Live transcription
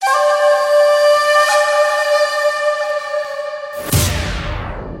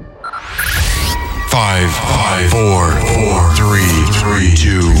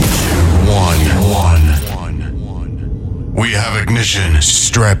2, 1. We have ignition.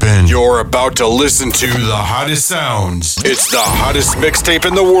 Strap in. You're about to listen to the hottest sounds. It's the hottest mixtape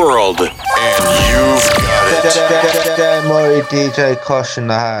in the world, and you've got it. Murrihy, DJ Kush in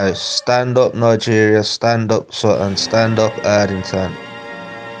the house. Stand up Nigeria, stand up Sutton, stand up Erdington.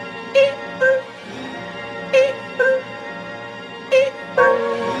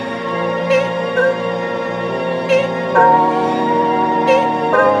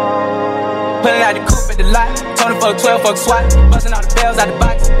 Pulling out the coupe at the lot, Tony fuck 12, fuck SWAT, busting all the bells out the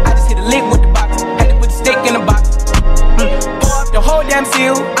box. I just hit a lick with the box, had to put the stick in the box. Pour up the whole damn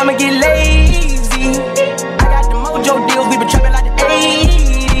seal, I'ma get lazy. I got the mojo deals, we been trapping like the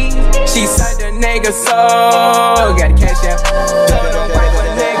 80s. She said the nigga so, got the cash out. Don't know why, but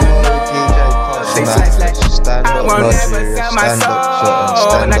a nigga know. Say slash, I won't never sell my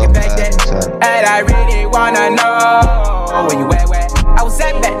soul. And I can back that, and I really wanna know where you at, where? I was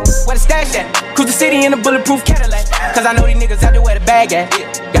at back, where the stash at? Cruise the city in a bulletproof Cadillac. Cause I know these niggas out there where the bag at.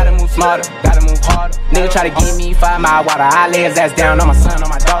 Gotta move smarter, gotta move harder. Nigga try to give me 5 mile water. I lay his ass down on my son, on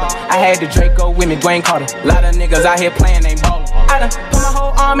my daughter. I had the Draco with me, Dwayne Carter. Lot of niggas out here playing, ain't ballin'. I done put my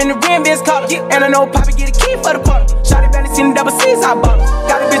whole arm in the rim, Vince Carter. And I know Poppy get a key for the party. Shawty barely seen the double C's, I bought her.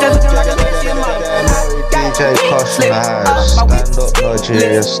 Got a bitch that looking like a little shit mother. DJ Kush in the house. Stand up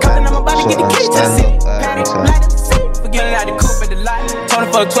Nigeria, stand up Sutton, stand up Erdington. Getting out the coupe at the lot,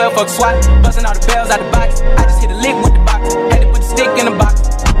 Tony fuck 12, fuck SWAT, busting all the bells out the box. I just hit a lick with the box, had to put the stick in the box.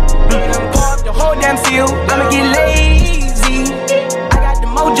 Pour up the whole damn seal, I'ma get lazy. I got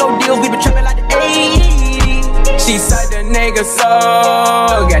the mojo deals, we been trapping like the 80s. She said the nigga so,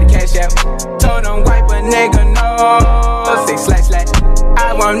 got the cash out. Told him wipe a nigga no, say slash.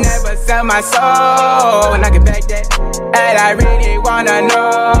 I won't never sell my soul, and I can back that. And I really wanna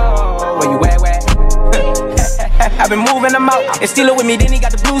know where you at, where? I've been moving them out, and steal it with me, then he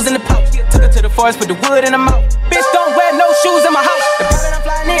got the blues in the pouch. Took her to the forest, put the wood in the mouth. Bitch, don't wear no shoes in my house. The private I'm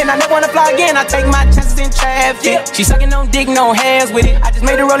flying in, I never wanna fly again. I take my chances in traffic. She sucking on dick, no hands with it. I just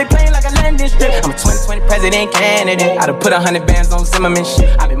made a rolling plane like a landing strip. I'm a 2020 president candidate. I done put 100 bands on Zimmerman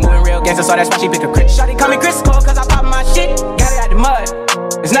shit. I been moving real gangster, so that's why she pick a crit. Shawty call me Chris Cole, cause I pop my shit. Got it out the mud,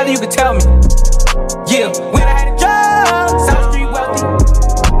 there's nothing you can tell me. Yeah, when I had a job, South Street wealthy.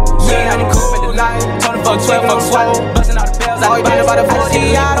 Yeah, I done coupe at the light. Tony fuck 12, fuck SWAT, busting all the bells out the box. About the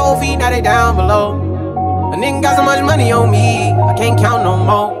 40, I don't feed, now they down below. A nigga got so much money on me, I can't count no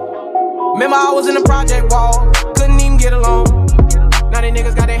more. Remember I was in the project wall, couldn't even get along. Now they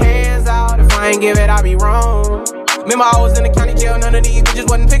niggas got their hands out, if I ain't give it, I be wrong. Remember I was in the county jail, none of these bitches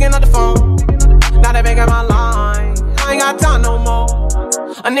wasn't picking up the phone. Now they making my line, I ain't got time no more.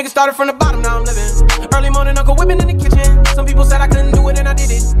 A nigga started from the bottom, now I'm living. Early morning, Uncle whipping in the kitchen. Some people said I couldn't do it, and I did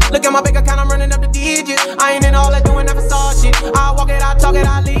it. Look at my bank account, I'm running up the digits. I ain't in all that doing that facade shit. I walk it, I talk it,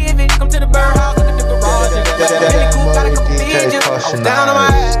 I live it. Come to the birdhouse, look at the garage. Really cool, got a couple digits. I was down on my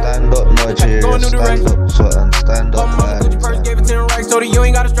ass. Stand up Nigeria, stand up Sutton, stand up Erdington. First gave it 10 racks, told her you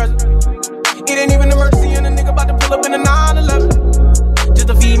ain't gotta stress it. It ain't even an emergency, and a nigga about to pull up in a 911. Just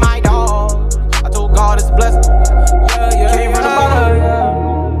to feed my dog. I told God it's a blessing. Yeah, came from the bottom.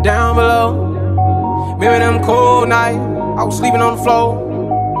 Down below, remember them cold nights, I was sleeping on the floor.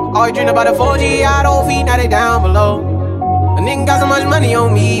 All you dream about the 4G, I don't feed, now they down below. A nigga got so much money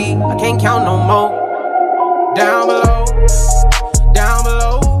on me, I can't count no more. Down below, down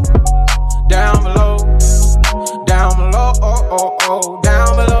below, down below, down below, oh, oh, oh,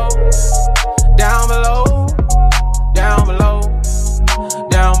 down below, down below, down below,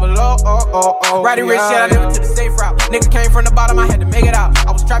 down below, oh, oh, oh. Roddy Rich shit, I never took the safe route. Nigga came from the bottom, I had to make it out.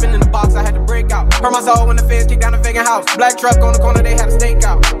 I was trapping in the box, I had to break out. Hurt my soul when the feds kicked down the vacant house. Black truck on the corner, they had a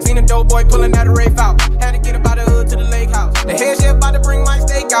stakeout. Seen a dope boy pulling that rafe out. Had to get up out the hood to the lake house. The head chef about to bring my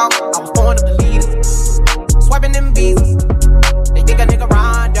steak out. I was pouring up the leaders, swiping them visas. They think a nigga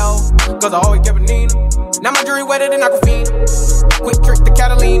Rondo, cause I always kept a Nina. Now my jewelry wetter than Aquafina. Quick trick to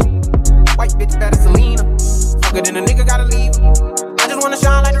Catalina. White bitch better Selena. Fuck it, then a nigga gotta leave. I just wanna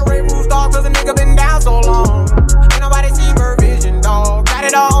shine like the Ray Roof dog, cause a nigga been down so long. Ain't nobody see bird vision, dog. Got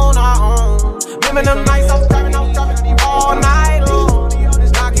it all on our own. Remember them nights I was driving all night long.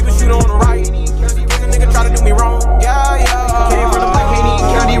 Now I keep a shoot on the right. Cause a nigga try to do me wrong. Yeah. Came from the I can't even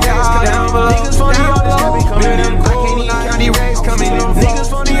county rags coming. Niggas from the others can't be coming. I can't even county rags coming. Niggas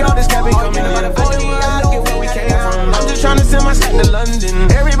from the others can't be coming. I get where we came from. I'm just trying to send my set to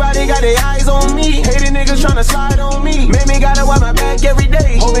London. Everybody got their eyes on me. Hating niggas trying to slide on me. Made me gotta wipe my back every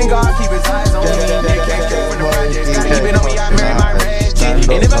day. Hoping God keep his eyes on me. They can't take from the projects. Gotta keep it on me. I marry my red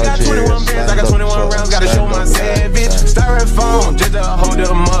chick. And if I got 21 bands, I got 21 rounds. Gotta show my savage. Styrofoam just to hold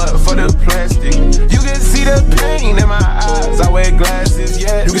them up for the plastic. You can see the pain in my eyes. I wear glasses.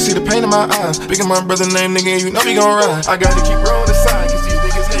 pain in my eyes. Picking my brother name, nigga, and you know we gon' ride. I gotta keep rolling the side, cause these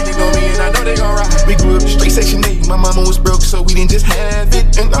niggas hating on me and I know they gon' ride. We grew up straight section 8, my mama was broke, so we didn't just have it.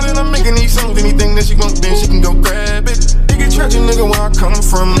 And now that I'm making these songs, anything that she want, then she can go grab it. Nigga tragic, nigga, where I come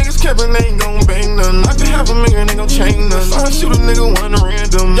from. Niggas capping, they ain't gon' bang none. I can have a nigga, they gon' chain none. So I shoot a nigga one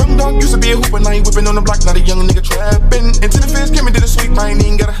random. Young dog used to be a hooper, now he whipping on the block, now the young nigga trapping. Until the feds came and did a sweep, I ain't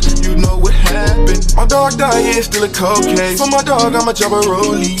even gotta, you know what happened. My dog died, yeah, still a cold case. For my dog, I'ma drop a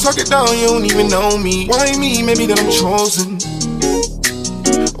rollie. Talk it down, you don't even know me. Why me? Maybe that I'm chosen.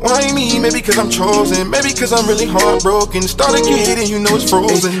 Why me? Maybe cause I'm chosen. Maybe cause I'm really heartbroken. Start a kid and you know it's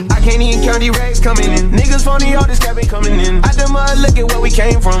frozen. I can't even count these racks coming in. Niggas funny, all this cabin coming in. Out the mud, look at where we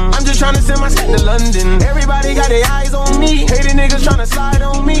came from. I'm just tryna send my set to London. Everybody got their eyes on me. Hating niggas tryna slide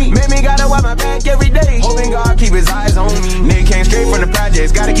on me. Made me gotta wipe my back every day. Hoping God keep his eyes on me. Nigga came straight from the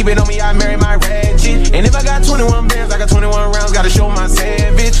projects. Gotta keep it on me, I marry my ratchet. And if I got 21 bands, I got 21 rounds. Gotta show my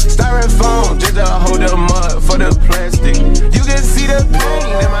savage. Styrofoam, just to hold the mud for the plastic. You can see the pain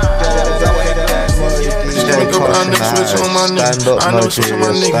in my eyes. DJ Kush in the house. Stand up,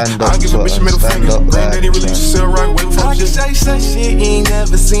 Nigeria. Stand up, give a bitch a middle finger. Granddaddy really used to sell right way before. I can show you some shit you ain't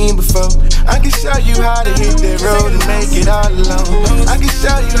never seen before. I can show you how to hit that road and make it all alone. I can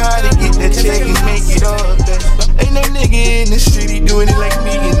show you how to get that check and make it all back. Ain't no nigga in the city doing it like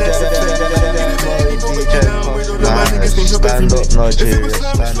me, and that's a fact. Stand up, Nigeria.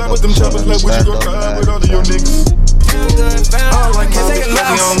 Stand up, with them choppers, like what you gon' cry with all of your niggas. I like my bitch,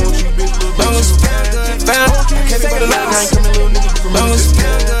 I don't want you bitch, little bitch. I can't take a loss. Long as it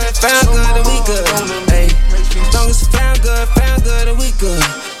found good, found good, and we good. Ayy. Long as it found good, and we good.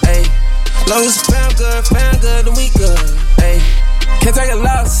 Ayy. Long as it found good, and we good. Ayy. Can't take a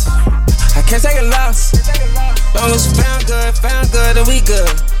loss. I can't take a loss. Long as it found good, and we good.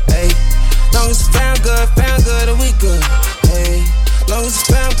 Ayy. Long as it found good, and we good. Ayy. Long as it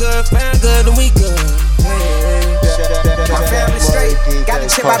found good, and we good. Ayy. My family straight, got the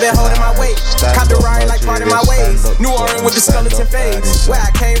chip, I been holding my weight. Cop the ride like part of my ways. New Orleans with the skeleton face. Where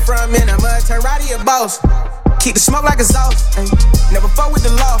I came from in a mud, turn Roddy a boss. Keep the smoke like exhaust, ayy. Never fuck with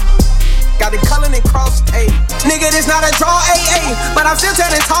the law. Got the color and cross, ayy. Nigga, this not a draw, ayy. But I'm still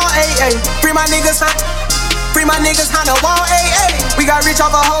turning tall, ayy. Free my niggas, huh? Free my niggas, on the wall, ayy. We got rich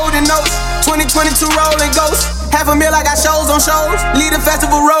off of holding notes. 2022 rolling ghosts. $500,000, I got shows on shows. Lead a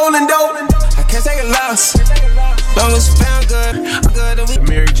festival rolling dope. I can't take a loss. Long as it found good, good and we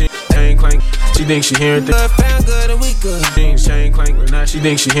Mary Jane chain clank, she thinks she hearing things. good, found good and we good. Jeans chain clank, but now she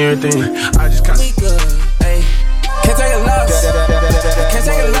thinks she hearing things. I just can't. We good, ayy. Can't take a loss. Can't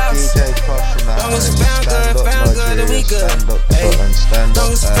take a loss. Long as it found good and we good. Ayy.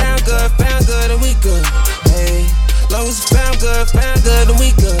 Long as it found good and we good. Ayy. Long as it found good and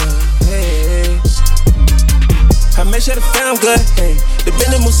we good. Ayy. I make sure the found good, hey. The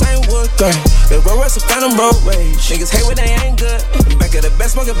business moves same wood, great. The road rush, I found them road rage. Niggas hate when they ain't good. Back of the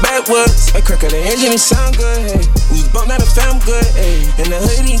best, smoking backwoods. I crack of the engine, it sound good, hey. We was bumped out and found good, hey. In the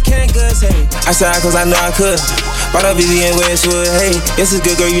hood, eating canned goods, hey. I tried cause I know I could. Bought up easy in Westwood, hey. This is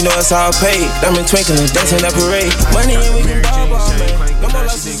good, girl, you know it's all paid. Diamond twinkling, dancing that parade. Money and we can ball, man. No more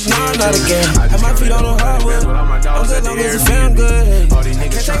losses, no, not again. Have my feet on the hardwood. I'm good, long as it found good, hey. All these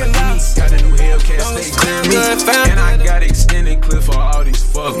niggas tryna beat me. Got a new Hellcat, stay clear me. And I got extended clip for all these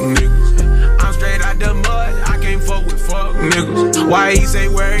fuck niggas. I'm straight out the mud, I can't fuck with fuck niggas. Why he say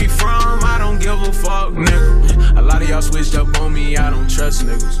where he from, I don't give a fuck nigga. A lot of y'all switched up on me, I don't trust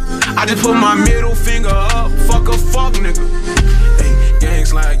niggas. I just put my middle finger up, fuck a fuck nigga. Hey, gang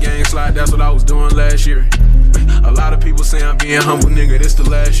slide, that's what I was doing last year. A lot of people say I'm being humble, nigga, this the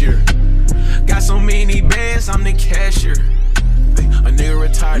last year. Got so many bands, I'm the cashier. A nigga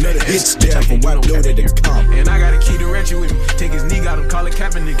retired, another hits down from white loaded and calm. And I got a key to ratchet with me. Take his knee, got him, call it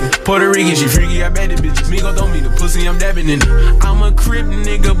capping nigga. Puerto Rican, she freaky, I bet the bitches. Me gon' throw me the pussy, I'm dabbing in it. I'm a crip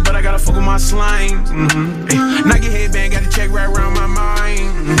nigga, but I gotta fuck with my slime. Nike headband, got the check right around my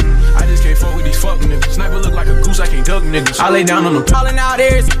mind. I just can't fuck with these fuck niggas. Sniper look like a goose, I can't duck niggas. I lay down on the ballin' out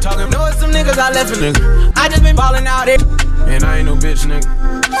there, talking. Know it's some niggas I left a nigga. I just been ballin' out there. And I ain't no bitch nigga.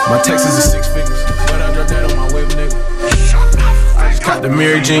 My Texas is 6 figures, but I dropped that on my whip nigga. I just caught the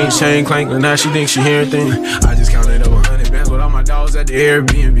Mary Jane chain clank, and now she thinks she hearing things. I just counted up 100 bands with all my dogs at the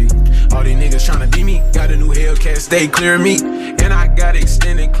Airbnb. All these niggas tryna beat me, got a new Hellcat, stay clear of me. And I got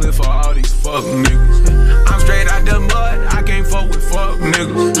extended clip for all these fuck niggas. I'm straight out the mud, I can't fuck with fuck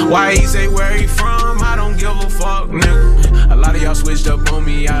niggas. Why he say where he from, I don't give a fuck nigga. A lot of y'all switched up on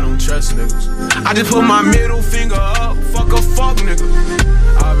me, I don't trust niggas. I just put my middle finger up, fuck a fuck nigga.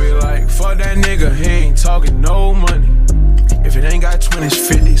 I'll be like, fuck that nigga, he ain't talking no money. If it It ain't got 20s,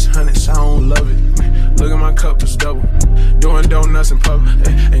 50s, 100s, I don't love it. Look at my cup, it's double. Doing donuts in public.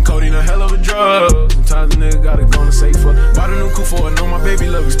 And codeine a hell of a drug. Sometimes a nigga gotta go and say fuck. Bought a new coupe for her, know my baby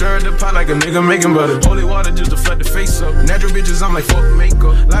love it. Stir the pot like a nigga making butter. Holy water just to flood the face up. Natural bitches, I'm like fuck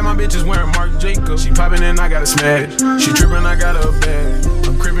makeup. Like my bitches wearing Marc Jacobs. She poppin' in, I gotta smash. She trippin', I got her bag.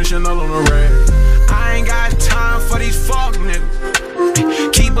 I'm crippin' Chanel on the rag. I ain't got time for these fuck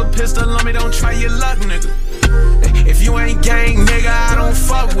niggas. Keep a pistol on me, don't try your luck, nigga. If you ain't gang, nigga, I don't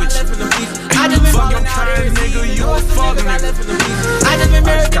fuck with you. I just been Fuck your falling out kind, here, nigga, you a fuck nigga. I just been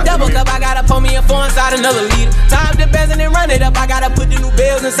married to double cup, I gotta pour me a 4 inside another liter. Top the best and then run it up, I gotta put the new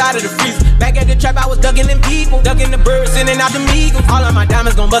bills inside of the freezer. Back at the trap, I was ducking them people, ducking the birds, sending out the eagles. All of my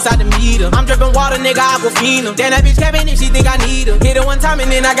diamonds gon' bust out the meter. I'm dripping water, nigga, I go feed them. Damn, that bitch capping if she think I need her. Hit her one time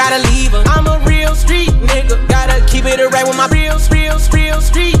and then I gotta leave her. I'm a real street nigga, gotta keep it right with my real street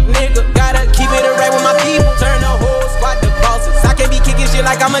nigga. Gotta keep it right with my people. Turn the whole squad to bosses. I can't be kicking shit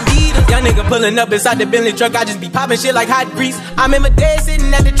like I'm Adidas. Young nigga pulling up inside the Bentley truck, I just be popping shit like hot grease. I'm in my day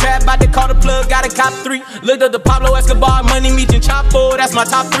sitting at the trap, about to call the plug, got a cop 3. Looked up the Pablo Escobar, money meeting Chapo, that's my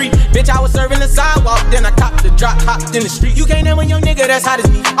top 3. Bitch, I was serving the sidewalk, then I copped the drop, hopped in the street. You can't name a young nigga that's hot as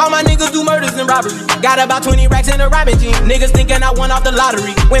me. All my niggas do murders and robbery. Got about 20 racks in a robbing jean. Niggas thinking I won off the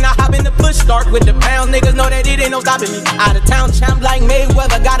lottery. When I hop in the push start with the pounds, niggas know that it ain't no stopping me. Out of town champ like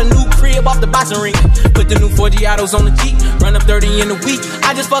Mayweather, got a new crib off the boxing ring. Put the new 4 Giottos on the Jeep, run up 30 in a week.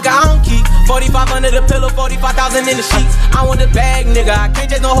 I just fuck her, I don't keep 45 under the pillow, 45,000 in the sheets. I want the bag, nigga. I can't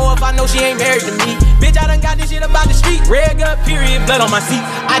chase no hoe if I know she ain't married to me. Bitch, I done got this shit about the street. Red gut, period, blood on my seat.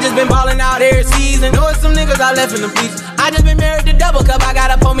 I just been ballin' out every season. Know it's some niggas I left in the beach. I just been married to double cup. I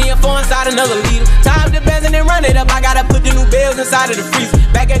gotta pour me a 4 inside another liter. Tie up the bands and then run it up. I gotta put the new bills inside of the freezer.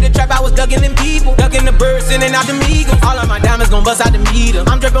 Back at the trap, I was ducking them people, ducking the birds, sending out the eagles. All of my diamonds gon' bust out the meter.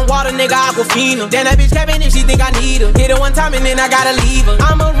 I'm dripping water, nigga, I go feed them. Damn, that bitch capping if she think I need her. Hit her one time and then I gotta leave her.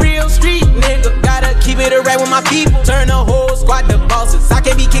 I'm a real street nigga, gotta keep it right with my people. Turn the whole squad to bosses. I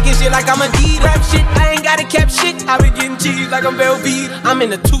can't be kicking shit like I'm Adidas. Rap shit, I ain't gotta cap shit. I been getting cheese like I'm Velveeta. I'm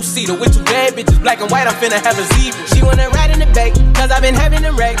in a 2-seater with 2 bad bitches, black and white. I'm finna have a zebra. She wanna ride in the back, cause I been having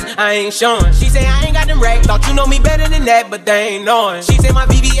them racks. I ain't showing. She say I ain't got them racks. Thought you know me better than that, but they ain't knowing. She say my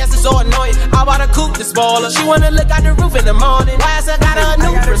VVS is so annoying. I bought a coupe to spoil her. She wanna look out the roof in the morning. Why I got her a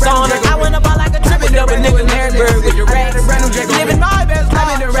new persona? I went up all like a trippin' double nigga Harrisburg with the racks. Living my best life.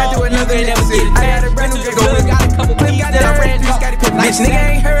 I've been rap to another never get it. I got a brand new Draco. Got a couple clips that I ran through. Bitch,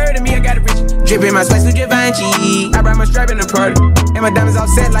 nigga ain't heard of me. I got a rich. Drippin' my spice to Givenchy. I brought my strap in the party. And my diamonds all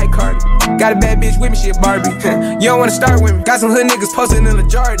set like Cardi. Got a bad bitch with me, she a Barbie. You don't wanna start with me. Got some hood niggas posting in the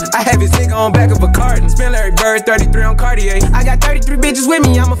Jordan. I have his nigga on back of a carton. Spin Larry Bird, 33 on Cartier. I got 33 bitches with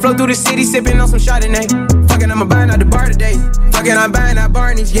me. I'ma flow through the city, sippin' on some Chardonnay. Fuckin', I'ma buying out the bar today. Fuckin', I'm buying out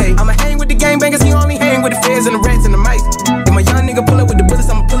Barney's, yeah. I'ma hang with the gangbangers, he only hang with the feds and the rats and the mice. If my young nigga pull up with the bullets,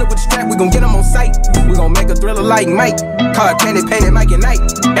 I'ma pull up with the strap. We gon' get him on sight. We gon' make a thriller like Mike. Card candy painted Mike and Night.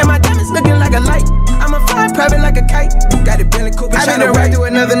 And my diamonds looking like a light. I'ma fly private like a kite. Got a Bentley coupe, I been right to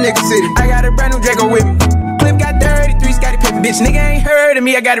another nigga city. I got a brand new Draco with me. Clip got 33, Scotty Pippen. Bitch, nigga ain't heard of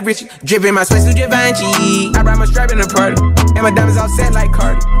me. I got a rich. Drippin' my spice to Givenchy. I brought my strap in the party. And my diamonds all set like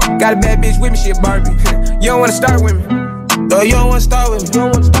Cardi. Got a bad bitch with me, she a Barbie. You don't wanna start with me. No, you don't wanna start with me.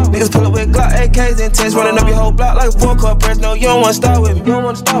 Niggas pull up with Glock, AKs and 10s, running up your whole block like a 4-car press. No, you don't wanna start with me.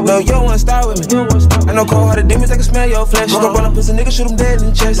 No, you don't wanna start with me. I know cold-hearted demons, I can smell your flesh. Walk up on a pussy nigga, shoot him dead in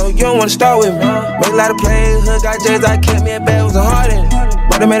the chest. No, you don't wanna start with me. Make a lot of plays, hood got J's, I kept me a bag, was a heart in it.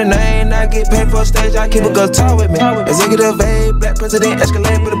 But I made a name, I get paid for a stage, I keep a girl talk with me. Executive A, black president,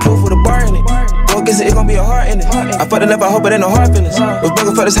 Escalade, put a proof with a bar in it. Go against it, it gon' be a heart in it. I fucked the left, I hope it ain't no hard feelings. Was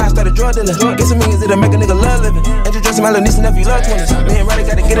begging for this house, started drug dealing. Get some millions, it'll make a nigga love living. Introduce my little niece and nephew, love 20s. Me and Roddy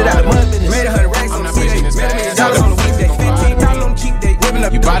gotta get it out the mud business. Made 100 racks on the CD. Made $1 million on the weekday. $15 on the cheap day. Living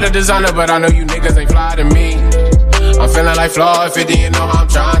up. You buy the designer, but I know you niggas ain't fly to me. I'm feeling like Floyd 50, you know how I'm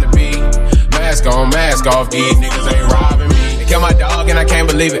trying to be. Mask on, mask off, these niggas ain't robbing me. They killed my dog and I can't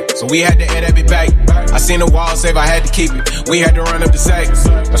believe it, so we had to add that bit back. I seen the wall save, I had to keep it. We had to run up the safe.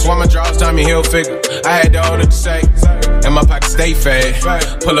 That's why my drawers tell me he'll figure. I had to order the safe. And my pocket stay fat.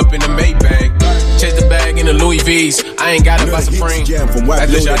 Pull up in the Maybach. Chase the bag in the Louis V's. I ain't got it by Supreme. At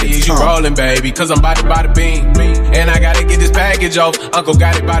the shot is you rollin', baby, cause I'm about to buy the bean. And I gotta get this package off. Uncle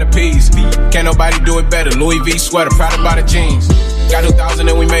got it by the piece. Can't nobody do it better. Louis V sweater, proud about the jeans. Got 2,000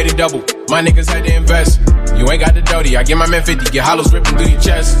 and we made it double. My niggas had to invest. You ain't got the dirty. I get my man 50. Get hollows ripping through your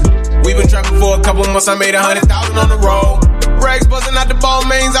chest. We been trapping for a couple months. I made 100,000 on the road. Rags buzzing out the ball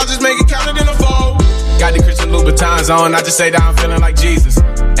mains. I just make it count it in a fold. Got the Christian Louboutins on. I just say that I'm feeling like Jesus.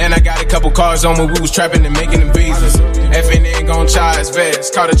 And I got a couple cars on when we was trapping and making them visas. FNN gon' charge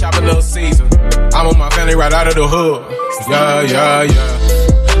vest, call the chopper Little Caesar. I'm on my family right out of the hood. Yeah.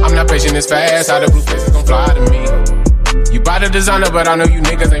 I'm not patient this fast, how the blue faces gon' fly to me. You buy the designer, but I know you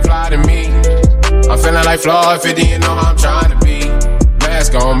niggas ain't fly to me. I'm feeling like Floyd 50, you know how I'm trying to be.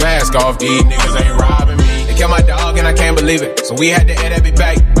 Mask on, mask off, these niggas ain't robbing me. They killed my dog and I can't believe it, so we had to add that bit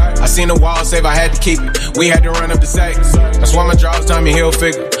back. I seen the wall save, I had to keep it. We had to run up the safe. That's why my drawers tell me he'll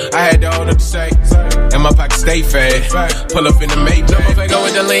figure. I had to hold up the safe. And my pocket stay fat. Pull up in the Maybach. Go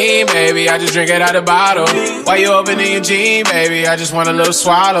with the lean, baby. I just drink it out the bottle. While you opening your jean, baby, I just want a little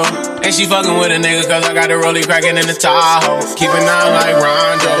swallow. And she fucking with a nigga cause I got the rollie cracking in the Tahoe. Keeping on like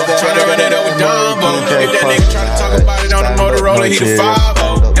Rondo. Tryna run it up with Dumbo. If that nigga tryna talk about it on the Motorola, he the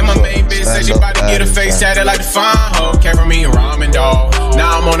 5-0. And my main bitch said she about to get a face tatted like the fine hoe. Came from me and ramen dog.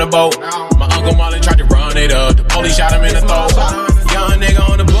 Now I'm on the boat. My Uncle Marlon tried to run it up. The police shot him in the throat. Young nigga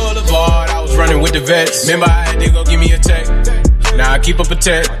on the boulevard. I was running with the vets. Remember I had to go give me a check. Now I keep up a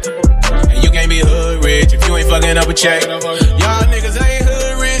check. And you can't be hood rich if you ain't fucking up a check. Y'all niggas ain't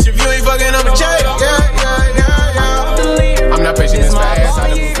hood rich if you ain't fucking up a check. Yeah. I'm not patient this fast.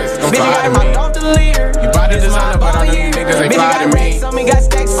 I don't fly to me. You buy the designer, but I know you niggas ain't fly to me. Got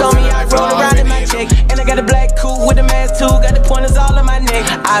stacks on me, I roll around in my check. And I got a black coupe with a mask too. Got the pointers all on my neck.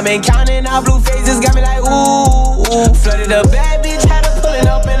 I've been counting out blue faces, got me like ooh. Flooded a bad bitch, had her pulling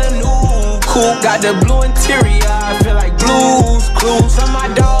up in a new coupe. Got the blue interior, I feel like Blue's Clues. Some of my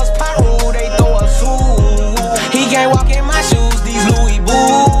dogs pyro, they throw a suit. He can't walk in my shoes, these Louis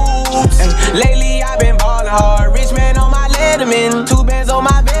boots. And lately I've been ballin' hard, rich man on my Letterman, 2 bands on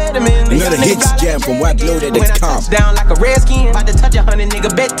my vitamin. Another hits jam from WhiteLoaded.com. When I touch down like a redskin, about to touch 100,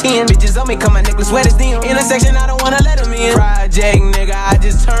 nigga, bet 10. Bitches on me, cause my necklace wet as them. Intersection, I don't wanna let them in. Project, nigga, I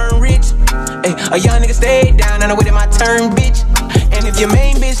just turned rich. Ay, a young nigga stayed down, and I waited my turn, bitch. And if your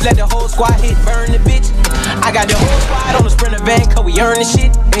main bitch let the whole squad hit, burn the bitch. I got the whole squad on the Sprinter van, cause we earn the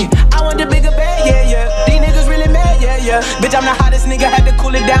shit. Ay, I want the bigger bag, yeah. These niggas really mad, yeah. Bitch, I'm the hottest nigga, had to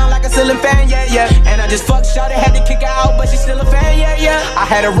cool it down like a ceiling fan, yeah. And I just fucked shawty, had to kick her out, but she still a fan, yeah. I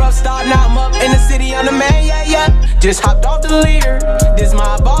had a rough start, now I'm up in the city, I'm the man, yeah. Just hopped off the leader, this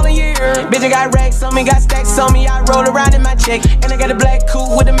my ballin' year. Bitch, I got racks on me, got stacks on me, I roll around in my check. And I got a black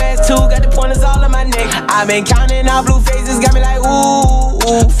coupe with a mask too, got the pointers all on my neck. I've been counting out blue faces, got me like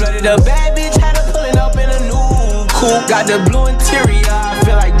ooh. Flooded a bad bitch, had her pulling up in a new coupe. Got the blue interior, I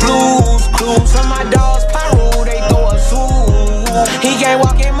feel like Blue's Clues. Some of my dogs pyro, they throw a suit. He can't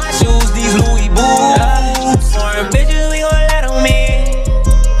walk in my shoes, these Louis boots. Foreign bitches, we gon' let them in.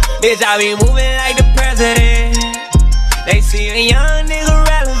 Bitch, I be moving like the president. They see a young nigga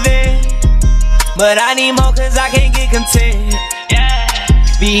relevant, but I need more cause I can't get content. Yeah,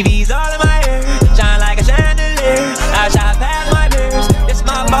 BB's all in my hair, shine like a chandelier. I shot past my peers, it's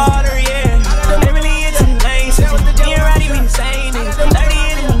my border, yeah. They really into the lane, since me and Roddy be the same niggas. 30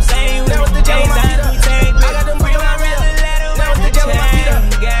 in the same with the J's on we take with. Free my real letter with the chain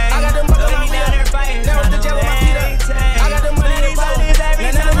gang. Look me down there fighting, trying to maintain. Money these hoes every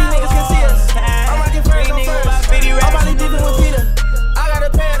time I niggas can see us. I'm rockin' first on first, I'm probably deepin' with Peter. I got a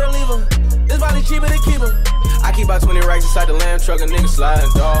pair to leave her, this body cheaper to keep her. I keep about 20 racks inside the lamb truck, a nigga sliding,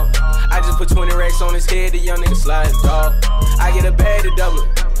 dog. I just put 20 racks on his head, the young nigga sliding, dog. I get a bag to double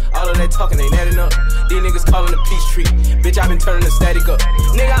it. All of that talking ain't adding up. These niggas calling the peace tree. Bitch, I been turning the static up.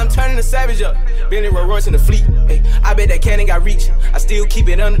 Nigga, I'm turning the savage up. Bentley Rolls Royce in the fleet. Hey, I bet that cannon got reach. I still keep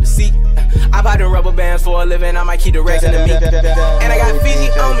it under the seat. I buy them rubber bands for a living. I might keep the racks in the meat. And I got Fiji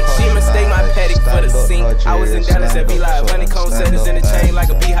on me. She mistake my paddock for the sink. I was in Dallas at V-Live. Honeycomb setters in the chain like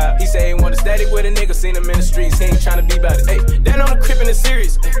a beehive. He say he want a static with a nigga. Seen him in the streets. He ain't tryna be about it. Hey, that on the crib in the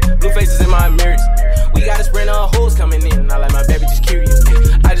series. Blue faces in my mirrors. We got a sprint of hoes coming in. I like my baby just curious.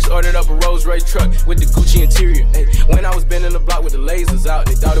 I just ordered up a Rolls Royce truck with the Gucci interior. Ay, when I was bending the block with the lasers out,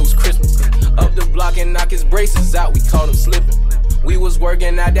 they thought it was Christmas. Up the block and knock his braces out, we called him slipping. We was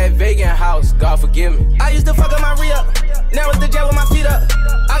working at that vegan house, God forgive me. I used to fuck up my re-up, now it's the jet with my feet up.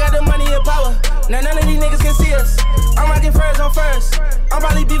 I got the money and power, now none of these niggas can see us. I'm rocking furs on first, I'm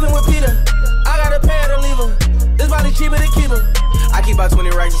probably beefing with Peter. I got a pair to leave her, this body cheaper to keep her. I keep about 20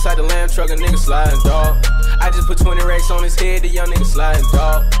 racks inside the lamb truck, a nigga sliding, dog. I just put 20 racks on his head, the young nigga sliding,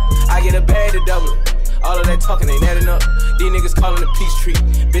 dog. I get a bag to double it. All of that talking ain't adding up. These niggas calling the peace tree.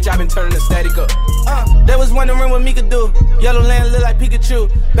 Bitch, I been turning the static up. They was wondering what me could do. Yellow land look like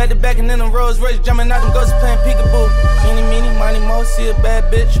Pikachu. Back to back and then them Rolls Royce jumping out them ghosts playing peekaboo. Meeny, money, mo, see a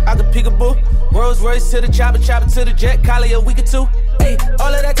bad bitch, I could peekaboo. Rolls Royce to the chopper to the jet, collie a week or two. Hey,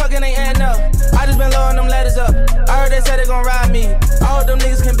 all of that talking ain't adding up. I just been lowering them ladders up. I heard they said they gon' ride me. All them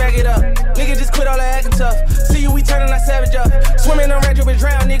niggas can back it up. Nigga just quit all that acting tough. See you, we turning our savage up. Swimming in the range with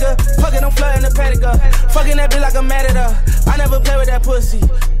drown, nigga. run the paddock up. Fucking that bitch like I'm mad at her. I never play with that pussy.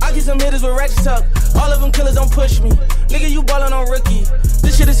 I get some hitters with ratchet tuck. All of them killers don't push me. Nigga, you ballin' on rookie.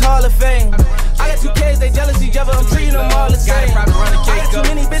 This shit is Hall of Fame. I got 2 kids, they jealous each other. I'm treating them all the same. I got too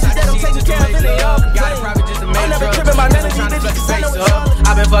many bitches that don't take the care of it. They all complain. I'm never tripping by none of these bitches. I know what y'all.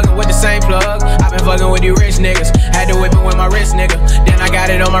 I've been fucking with the same plug. I've been fucking with these rich niggas. Had to whip it with my wrist, nigga. Then I got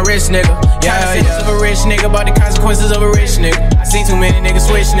it on my wrist, nigga. Yeah, of a rich nigga, but the consequences of a rich nigga. I seen too many niggas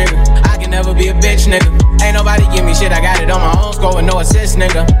switch, nigga. I can never be a bitch, nigga. Ain't nobody give me shit, I got it on my own score with no assist,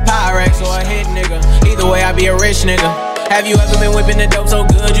 nigga. Pyrex or a hit, nigga. Either way, I be a rich nigga. Have you ever been whipping the dope so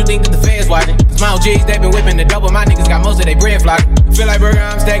good you think that the feds watching? Cause my OGs, they been whipping the dope, but my niggas got most of their bread flocking. Feel like burger,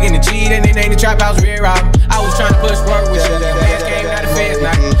 I'm stacking the cheese, and it ain't the trap house rear rob. I was trying to push work with you, feds came, now the feds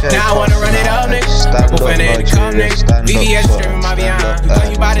not. Now I wanna run it up, nigga. Couple finna hit the cup, nigga. VVS stripping my behind. You tell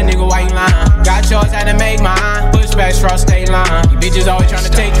you about a nigga, why you lying? Got yours, had to make mine. Pushback, cross state line. You bitches always trying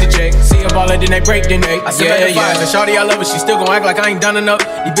to take the check. See a baller, then they break the neck. I said, yeah. And shorty, I love her, she still gon' act like I ain't done enough.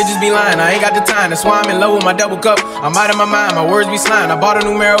 These bitches be lying, I ain't got the time. That's why I'm in love with my double cup. I'm out of my mind, my words be slime. I bought a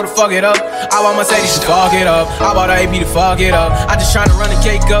new Murrihy to fuck it up. I bought Mercedes to fuck it up. I bought a AP to fuck it up. I just tryna run the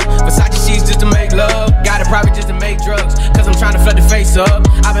cake up. Versace sheets just to make love. Got a private just to make drugs. Cause I'm tryna flood the face up.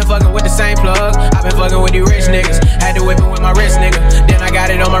 I been fucking with the same plug. I been fucking with these rich niggas. Had to whip it with my wrist, nigga. Then I got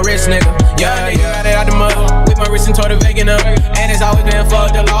it on my wrist, nigga. Yeah, nigga, got it out the mud. Whip my wrist and tore the bacon up. And it's always been for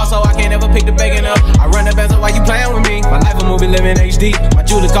the law, so I can't ever pick the bacon up. I run the bands up while you playing with me. My life a movie, living HD. My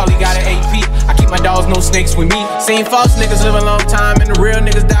jeweler Collie got an AP. I keep my dogs, no snakes with me. Seen false niggas live a long time and the real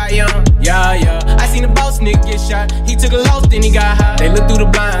niggas die young. Yeah, yeah. I seen the boss nigga get shot. He took a loss, then he got high. They look through the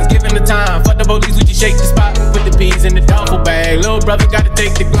blinds, giving the time. Fuck the police, would you shake the spot? Put the peas in the duffel bag. Little brother gotta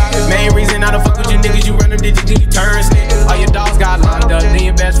take the Glock. Main reason I don't fuck with you niggas, you run them digits, you turn stick. All your dogs got lined up, then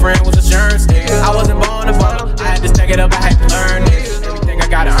your best friend was insurance nigga. I wasn't born to bottle, I had to stack it up, I had to learn it. Everything I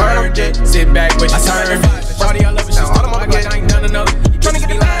gotta earn it. Sit back with your turn. Shorty, I love it, she's still on my like I ain't done enough. You tryna get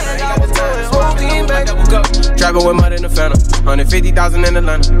the line, I ain't got the time. Whole team back, double cup. Trapping with mud in the phantom. 150,000 in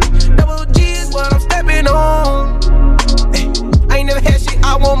Atlanta. Double G is what I'm stepping on. Ay, I ain't never had shit,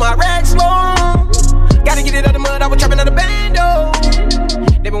 I want my racks long. Gotta get it out the mud, I was trapping out the bando.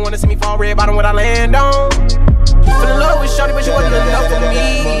 They been wanna see me fall red bottom what I land on. Fell in love with shorty, but she wasn't enough for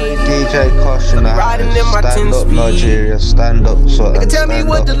me. DJ Kush in the house. Stand up Nigeria, stand up so nigga tell me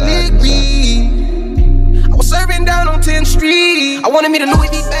what the lick be. I was serving down on 10th Street. I wanted me to Louis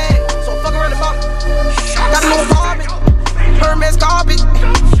V bag, so I fuck around the bottom. Got a new apartment, Hermes carpet.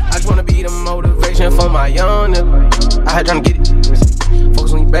 I just wanna be the motivation for my young nigga. I had tryna get it.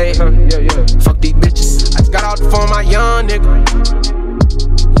 Focus on you, babe, huh? Yeah. Fuck these bitches. I just got out the phone, my young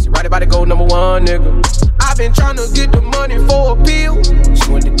nigga. She right about to go number 1, nigga. I been tryna get the money for a pill.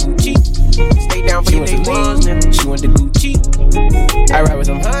 She went to Gucci. Stay down for your day ones, nigga. She went to Gucci. I ride with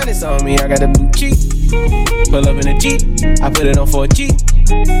some hundreds on me, I got a blue cheek. Pull up in a Jeep, I put it on for a Jeep.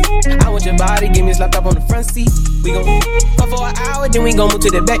 I want your body, give me a slap up on the front seat. We gon' fuck for an hour, then we gon' move to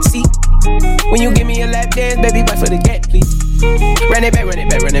the back seat. When you give me a lap dance, baby, bite for the gap, please. Run it back, run it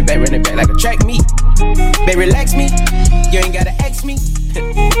back, run it back, run it back like a track meet. Baby, relax me, you ain't gotta ask me.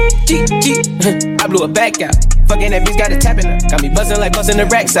 G, I blew it back out. Fucking that bitch got a tapping her. Got me buzzing like busting the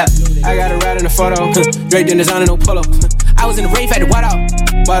racks out. I got a ride in the photo. Draped in designer, no polo. I was in the rave, had to white out.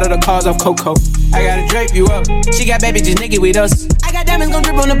 Bought all the cars off Coco. I gotta drape you up. She got baby, just nigga with us. I got diamonds gon'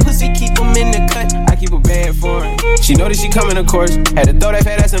 drip on the pussy, keep them in the cut. I keep a bad for her. She know that she coming, of course. Had to throw that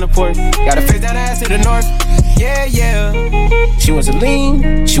fat ass in the porch. Got her face down the ass to the north. Yeah. She wants a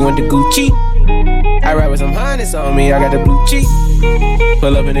lean, she went to Gucci. I ride with some hundreds on me, I got the blue cheek.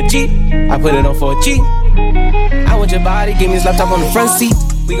 Pull up in a Jeep, I put it on for a Jeep. I want your body, give me this laptop on the front seat.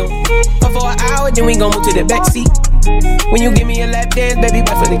 We gon' fuck for an hour, then we gon' move to the back seat. When you give me a lap dance, baby,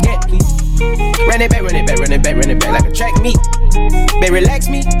 bite for the gap, please. Run it back, run it back, run it back, run it back like a track meet. Baby, relax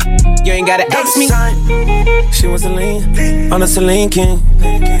me, you ain't gotta ask me. She wants to lean on a Celine King.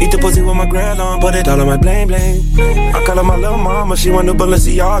 Eat the pussy with my grill on, put it all on my bling bling. I call her my little mama, she want the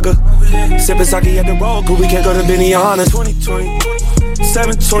Balenciaga. Sippin' sake at the road, cause we can't go to Benihana. 2020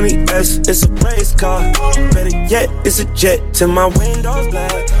 720S, it's a race car. Better yet, it's a jet till my windows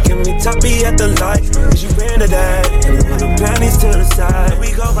black. Give me toppy at the light, cause you into that. And we put the panties to the side.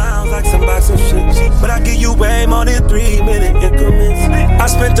 We go round like some box of shit. But I give you way more than 3-minute increments. I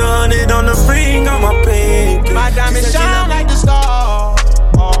spent 100 on the ring on my pink. My diamonds shine like the star.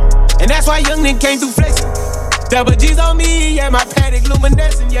 And that's why young nigga came through flexing. Double G's on me, yeah, my paddock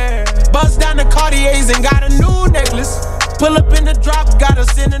luminescent, yeah. Bust down the Cartiers and got a new necklace. Pull up in the drop, gotta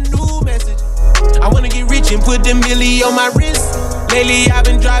send a new message. I wanna get rich and put the milli on my wrist. Lately I've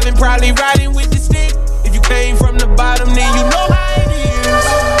been driving, probably riding with the stick. If you came from the bottom, then you know how it is.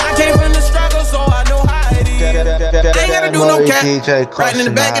 I came from the struggle, ain't gotta do no cap. Right in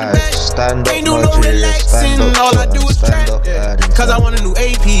the back of the bag. Ain't do no relaxing. All I do is trap. Cause I want a new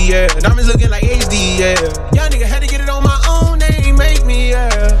AP, yeah. Diamonds looking like HD, yeah. Young nigga had to get it on my own, they ain't make me,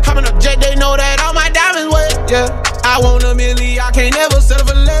 yeah. Hopping up jet, they know that all my diamonds wet, yeah. I want a milli, I can't never settle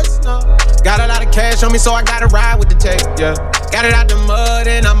for less, no. Got a lot of cash on me, so I gotta ride with the tech, yeah. Got it out the mud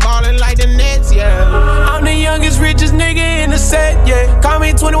and I'm ballin' like the Nets, yeah. I'm the youngest, richest nigga in the set, yeah. Call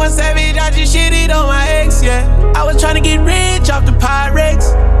me 21 Savage, I just shitted on my ex, yeah. I was tryna get rich off the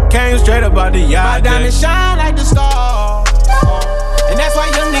Pyrex. Came straight up out the yard. My diamonds shine like the stars. And that's why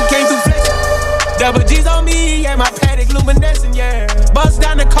young nigga came through flex. Double G's on me, yeah, my paddock luminescent, yeah. Bust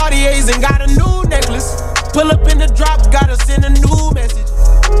down the Cartiers and got a new necklace. Pull up in the drop, gotta send a new message.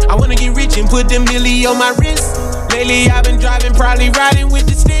 I wanna get rich and put them milli on my wrist. Lately I've been driving, probably riding with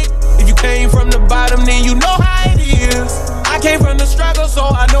the stick. If you came from the bottom, then you know how it is. I came from the struggle, so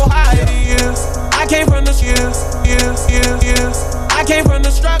I know how it is. I came from the years. I came from the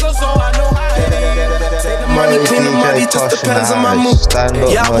struggle, so I know how it is. Take the money, clean the money, just depends on my mood.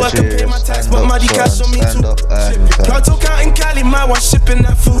 Yeah, I work and pay my tax, but money cash on me too. Plug took out in Cali, my wife shipping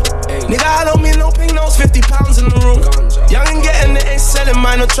that food. Nigga, I don't mean no pink nose, 50 pounds in the room. Young and getting it, ain't selling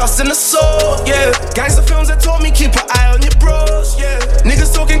mine, no trust in the soul, yeah. Gangsta films that told me keep an eye on your bros, yeah.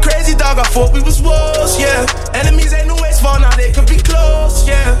 Niggas talking crazy, dog, I thought we was wolves, yeah. Enemies ain't no ways far, now they could be close,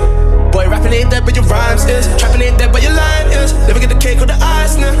 yeah. Boy, rapping ain't that, but your rhymes is. Trapping ain't that, but your line is. Never get the cake or the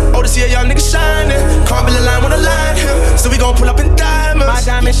ice, nah. Oh, to see a young nigga shining. Can't be the line with a line here. So we gon' pull up in diamonds. My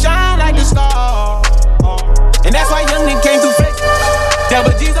diamonds shine like the stars. And that's why young nigga came through flex.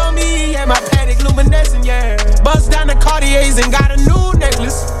 Double G's on me, yeah, my paddock luminescent, yeah. Bust down the Cartiers and got a new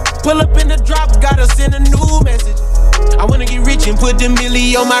necklace. Pull up in the drop, gotta send a new message. I wanna get rich and put them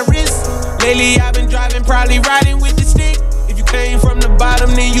milli on my wrist. Lately I've been driving, probably riding with the stick. If you came from the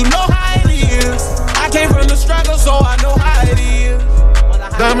bottom, then you know how it is. I came from the struggle, so I know how it is.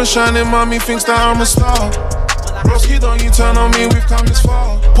 Diamond shining, mommy thinks that I'm a star. Broski, don't you turn on me, we've come this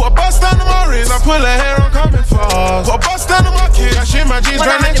far. Put a bust down on my wrist, I pull her hair, I'm coming fast. Put a bust down on my kid, I shit my jeans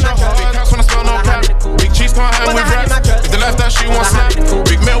right extra hard. Big house when I spell no cap. Big cheese can't hang with rats. It's the life that she wants snap.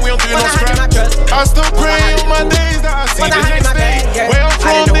 Big mail, we don't do no scrap. I still pray on my days that I see the next day. Where I'm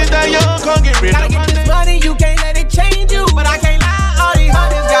from, they that young, can't get rid of my name. Money, you can't let it change you. But I can't lie, all these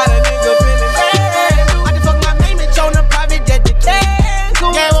hunters got a nigga feeling bad. I just fucked my main bitch on a private jet to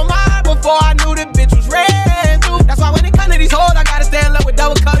Cancun. Gave her mine before I knew the bitch was red. That's why when it come to these hoes, I gotta stand up with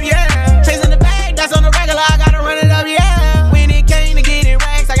double cup, yeah. Chasing the bag, that's on the regular, I gotta run it up, yeah. When it came to getting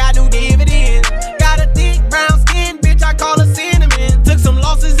racks, I got new dividends. Got a thick brown skin, bitch, I call her cinnamon. Took some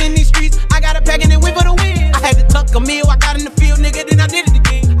losses in these streets, I got a pack and it went for the win. I had to tuck a meal, I got in the field, nigga, then I did it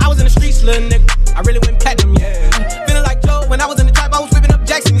again. I was in the streets, little nigga, I really went platinum, yeah. Feeling like Joe, when I was in the trap, I was whipping up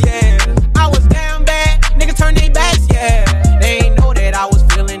Jackson, yeah. I was down bad, niggas turned their backs, yeah. They ain't know that I was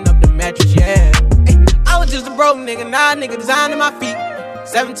filling up the mattress, yeah. I was just a broke nigga, nah nigga designing my feet.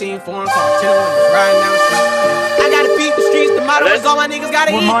 17 foreign car, 10 windows, riding down the street. I gotta feed the streets, the motto is all my niggas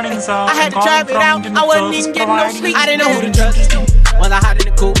gotta eat. I had to trap it out, I wasn't even getting no sleep. I didn't know who to trust. Was I hot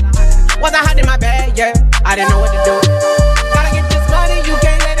in the coupe? Was I hot in my bag? Yeah, I didn't know what to do. Gotta get this money, you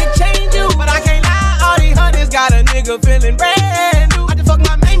can't let it change you. But I can't lie, all these hunters got a nigga feeling brand new. I just fucked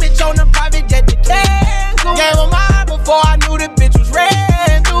my main bitch on the private jet to Cancun. Gave her mine before I knew the bitch was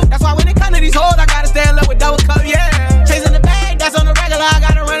red too. That's why when it come to these hoes, I gotta stand up with double cup, yeah. Chasing the bag, that's on the regular, I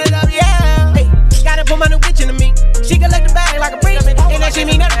gotta run it up, yeah. Hey, gotta put my new bitch into me. She can lick the bag like a brick, and that shit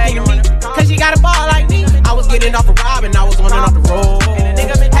mean everything to me. Cause she got a ball like me. I was getting off a rob and I was on and off the road. And a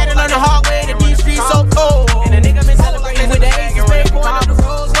nigga been had to learn the hard way that these streets so cold. And a nigga been celebrating with the ace and spray pouring out the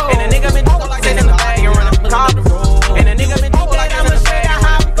rose gold. And a nigga been like in the bag and running up the road. And a nigga been like I'ma say I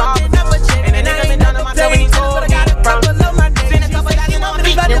have fucking up a chick. And a nigga been down to my tail when he's told. I got a couple of my days. Been a couple of on the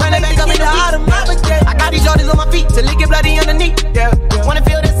beat. They running back up in the heart of my budget. I got these Jordans on my feet till it get bloody underneath. Yeah. Wanna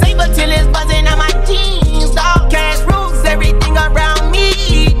feel the saber till it's buzzing on my jeans, dog. Cash rules everything around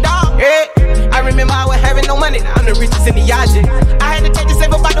me, dog. Yeah. I remember I was having no money, now I'm the richest in the yard. I had to take the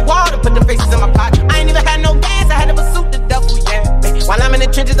safe up out the wall to put the faces in my pocket. I ain't even had no gas, I had to pursue the devil, yeah. While I'm in the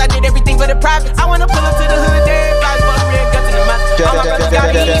trenches, I did everything for the profits. I wanna pull up to the hood, there, flies for a real guts in the mouth. All my brothers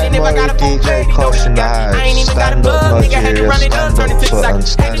gotta eat, and if I got a phone, they know that I got it. I ain't even got a bug, nigga had to run it up, turn it to the side.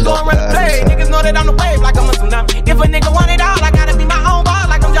 Had to go and run the play, niggas know that I'm the wave like I'm a tsunami. If a nigga want it all, I gotta be my own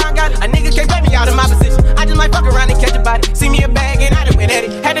boss like I'm John Gotti. A nigga can't play me out of my position. I just might fuck around and catch a body. See me a bag and I done went at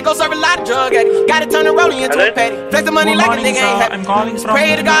it. Had to go serve a lot of drug addicts. Gotta turn the rolling into a patty. Flex the money like a nigga ain't happy.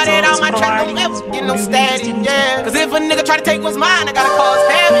 Pray to God that all my track don't ever get no static, yeah. Cause if a nigga try to take what's mine, I gotta cause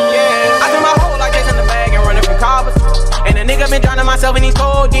heavy, yeah. I do my whole life chasing the bag and running from carbons. And a nigga been drowning myself in these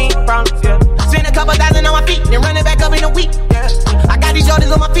codeine problems, yeah. Spend a couple thousand on my feet, then run it back up in a week. Yeah. I got these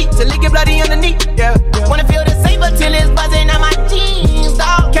Jordans on my feet to lick it bloody underneath. Yeah. Wanna feel the saber till it's buzzing on my jeans,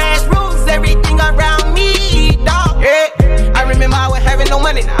 dog. Cash rules everything around me, dog. Yeah. I remember I was having no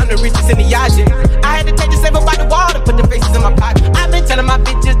money, now I'm the richest in the yard. I had to take the safe up by the wall to put the faces in my pocket. I've been telling my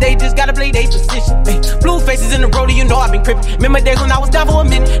bitches they just gotta play their position. Ay, blue faces in the road, you know I've been crippin'. Remember days when I was down for a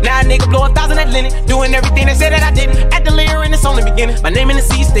minute. Now a nigga blow 1,000 at Lenny, doing everything they said that I didn't. At the layer and it's only beginning. My name in the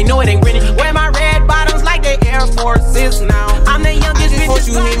seats, they know it ain't grinning. Wear my red bottoms like they Air Forces now. I'm the youngest bitch. I just want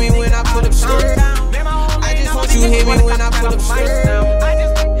you hit me when I put up skirt. I just want you hit me when I put up skirt.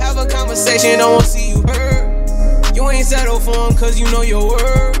 Have a conversation, don't want to see you hurt. You ain't settled for him cause you know your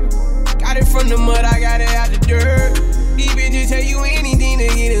word. Got it from the mud, I got it out the dirt. These bitches tell you anything to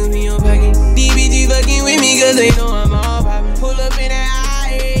get them in your pocket. These bitches fucking with me cause they know I'm all poppin'. Pull up in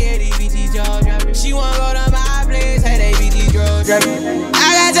that IA, yeah, these bitches jaw droppin'. She wanna go to my place, hey, they bitches drug droppin'.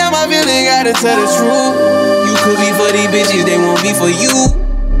 I gotta tell my feelings, gotta tell the truth. You could be for these bitches, they won't be for you.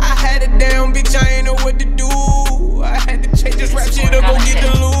 I had a damn bitch, I ain't know what to do. I had to change this rap shit up, go get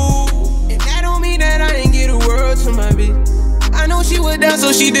the loot. And that don't mean that I ain't get a word to my bitch. I know she was down,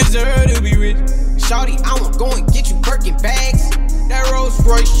 so she deserved to be rich. Shawty, I wanna go and get you Birkin bags. That Rolls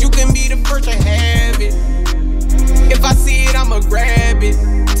Royce, you can be the first to have it. If I see it, I'ma grab it.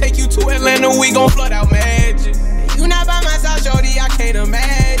 Take you to Atlanta, we gon' flood out magic. You not by my side, shorty, I can't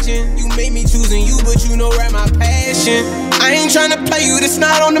imagine. You made me choosing you, but you know where my passion. I ain't tryna play you, this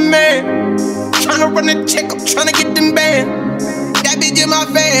not on the man. Tryna run a check, I'm tryna get them banned. That bitch in my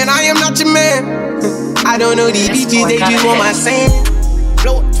van, I am not your man. I don't know these bitches, they just want my sand.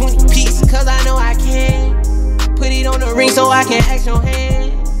 Blow up 20 pieces, cause I know I can. Put it on the ring so I can act your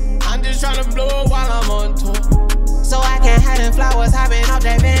hand. I'm just tryna blow it while I'm on tour, so I can have them flowers hopping off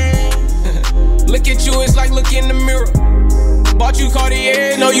that van. Look at you, it's like look in the mirror. Bought you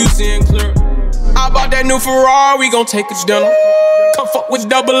Cartier, know you seeing clear. I bought that new Ferrari, we gon' take it to dinner. Come fuck with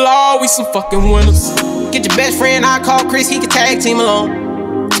double R, we some fucking winners. Get your best friend, I call Chris, he can tag team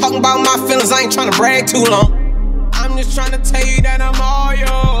along. Talking about my feelings, I ain't tryna brag too long. I'm just tryna tell you that I'm all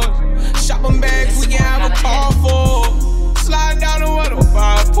yours. Shopping bags, we can have a car for. Slide down the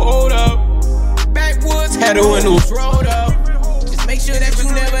 105, pulled up. Backwoods, had the windows rolled up. Just make sure that you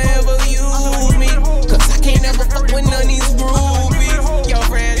never ever use me, cause I can't never fuck with none of these groupies. Your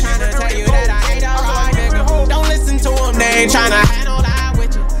friend tryna tell you that I ain't alright, nigga. Don't listen to them, they ain't tryna handle that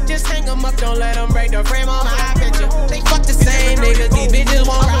with you. Just hang them up, don't let them break the frame on my picture. They fuck the same niggas, these bitches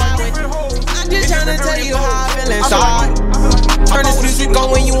won't ride with you. I'm just tryna tell you how I feel inside. Turn this music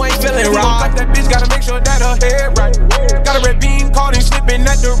on when you ain't feeling right. Like that bitch, gotta make sure that her head right. Got a red beam, caught him slipping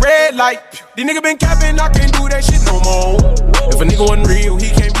at the red light. The nigga been capping, I can't do that shit no more. If a nigga wasn't real,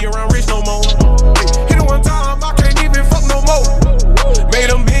 he can't be around rich no more. Hit it one time, I can't even fuck no more.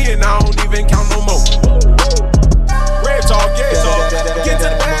 Made a million, I don't even count no more. Red talk, yeah talk. Get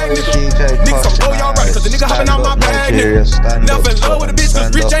to the bag, nigga. Niggas, I'm blow y'all right, cause the nigga hopping out my bag, nigga. Never in love with a bitch, cause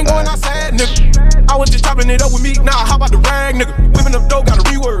rich ain't going outside, nigga. I was just chopping it up with me, now how about the rag, nigga? Whipping up dope, got a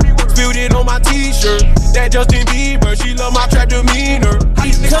reword. Spilled it on my t-shirt. That Justin Bieber, she love my trap demeanor. How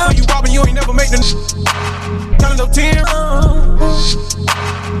these niggas know you robbing, you ain't never make the telling no 10.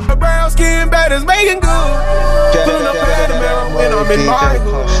 The brown skin bad is making good. Pulling up at the mirror when I'm in my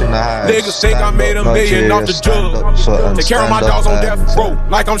hood. Niggas think I made a million off the jug. Take care of my dogs on death row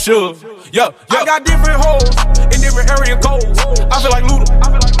like I'm Suge. Yeah, I got different hoes in different area codes. I feel like Luda,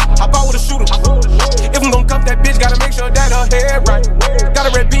 I bought with a shooter. If I'm gon' cuff that bitch, gotta make sure that her head right. Got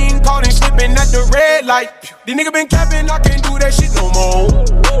a red beam, caught him slipping at the red light. The nigga been capping, I can't do that shit no more.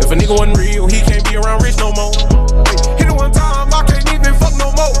 If a nigga wasn't real, he can't be around rich no more. Hit it one time, I can't even fuck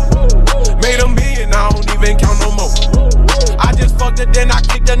no more. Made a million, I don't even count no more. I just fucked her, then I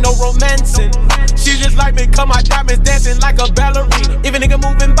kicked her, no romancing. She just like me, cut my diamonds dancing like a ballerina. If a nigga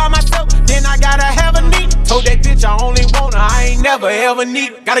moving by myself, then I gotta have a need. Told that bitch I only want her, I ain't never ever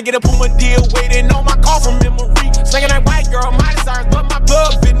need. Gotta get a Puma deal, waiting on my call from memory. Slinging that white girl, my desires, but my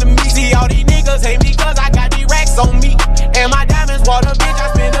blood fit to me. See all these niggas hate me cause I got these racks on me. And my diamonds water, bitch, I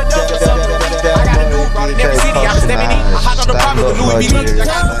spend a dozen something. I got a new brought in every city, I'm stepping in. I hopped on the private with Louis V. Lunch, I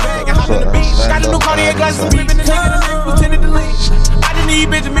got a bag and hopped on the beach. Got a new Cartier glasses, I'm living the nigga, the nigga pretending to leave. I just need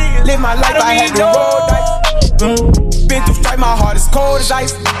Benjamin, live my life, I had to roll dice. Been through strife, my heart is cold as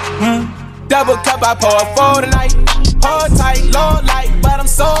ice. Double cup, I pour it for tonight. Hold tight, low light, but I'm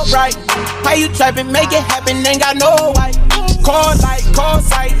so bright. How you trapping, make it happen, ain't got no white. Cold light, cold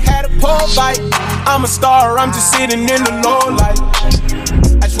sight, had a pole fight. I'm a star, I'm just sitting in the low light.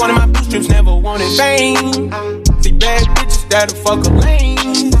 I just wanted my bootstraps, never wanted fame. See bad bitches that'll fuck a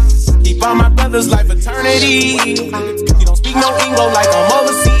lane. Keep all my brothers like eternity. You don't speak no English like I'm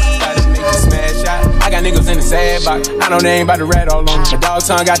overseas. Gotta make you smash got niggas in the sad box. I know they ain't about to rat all on me. My dog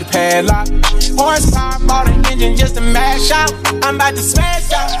son got the padlock. Horsepower, bought an engine just to mash out. I'm about to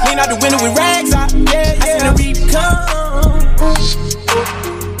smash out. Lean out the window with rags out. Yeah, I seen the reap come.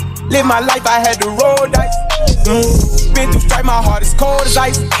 Live my life, I had to roll dice. Been through strife, my heart is cold as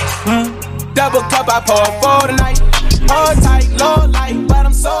ice. Double cup, I pour for tonight. Hold tight, low light, but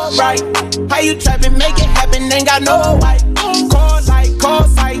I'm so bright. How you trappin', make it happen, ain't got no white. Cold light, cold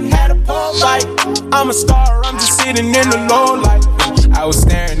sight, had a pole fight. I'm a star, I'm just sitting in the low light. I was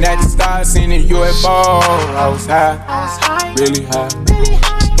staring at the stars, seen a UFO. I was high, really high.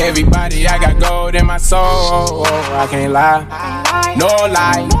 Everybody, I got gold in my soul. I can't lie, no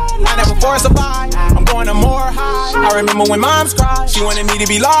lie. I never forced a buy. I'm going to more high. I remember when moms cried. She wanted me to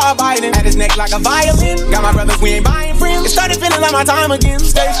be law-abiding. At his neck like a violin. Got my brothers, we ain't buying friends. It started feeling like my time again.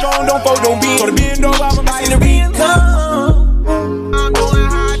 Stay strong, don't fold, don't bend. So the bend over, I'm about to bend. I'm going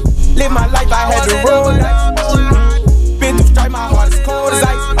high. Live my life, I had to roll dice. Been through strife, my heart is cold as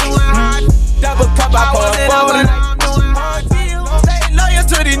ice. Double cup, I pour for the night. Stay loyal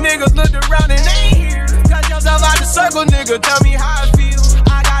to these niggas, looked around and ain't here. Cut yourself out the circle, nigga, tell me how I feel.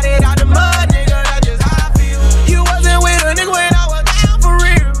 I got it out the mud, nigga, that's just how I feel. You wasn't with a nigga when I was down for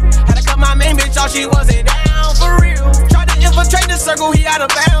real. Had to cut my main bitch off, she wasn't down for real. Tried to infiltrate the circle, he out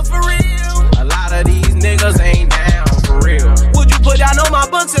of bounds for real. A lot of these niggas ain't down for real. Would you put down on my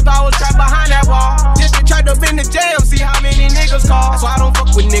books if I was trapped behind that wall? Just to try to bend the jam, see how many niggas call. So I don't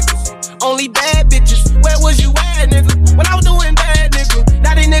fuck with niggas, only bad bitches. Where was you at, nigga? When I was doing bad, nigga.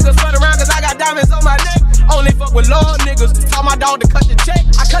 Now these niggas run around cause I got diamonds on my neck. Only fuck with low niggas. Tell my dog to cut the check.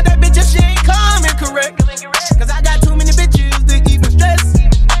 I cut that bitch if she ain't coming correct. Cause I got too many bitches to even stress.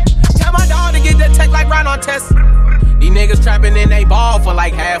 Tell my dog to get that tech like right on test. These niggas trapping in they ball for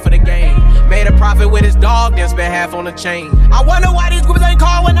like half of the game. Made a profit with his dog, then spent half on the chain. I wonder why these groups ain't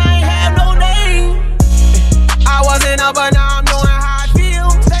called when I ain't have no name. I wasn't up, but now I'm knowing how I feel.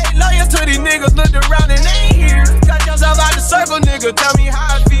 Stay loyal to these niggas, looked around and ain't here. Cut yourself out the circle, nigga, tell me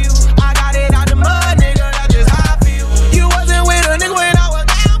how I feel. I got it out the mud, nigga, that's just how I feel. You wasn't with a nigga when I was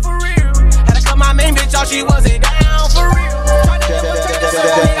down for real. Had to cut my main bitch off, she wasn't down for real. Tried to infiltrate the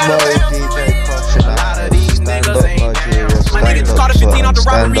circle, he got a bounce for real. A lot of these niggas ain't down. My nigga just called a 15 off the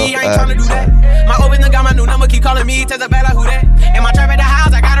robbery, I ain't tryna do that. My old bitch got my new number, keep calling me, test a better who that. And my trap at the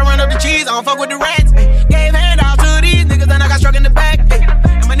house, I gotta run up the cheese, I don't fuck with the rats. Gave handouts to these niggas, then I got struck in the back.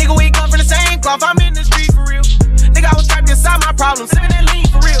 And my nigga, we come from the same cloth, I'm in the street for real. Nigga, I was trapped inside my problems, sipping that lean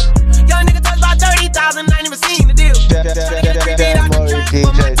for real. Young nigga touched about 30,000, I ain't even seen the deal.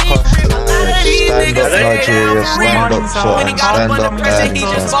 DJ Kush, stand up Nigeria, stand up sort and stand up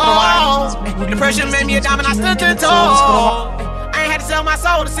The pressure made me a diamond, I stood 10 toes. I ain't had to sell my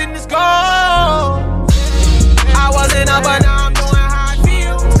soul to sit in this gold. I wasn't up, but now I'm doing how I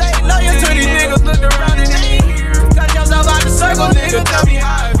feel. Stay loyal to these niggas, looked around and ain't here. Cut yourself out the circle, nigga, tell me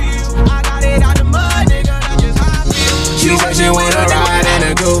how I feel. I got it out the mud, nigga, that's just how I feel. She said she wanna ride in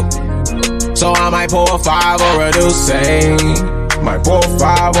a coupe, so I might pour a 5 or a deuce, say. Might pour a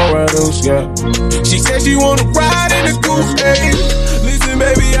 5 or a deuce, yeah. She said she wanna ride in a coupe, hey. Listen,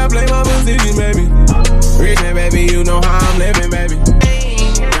 baby, I play my position, baby. Rich and baby, you know how I'm living, baby.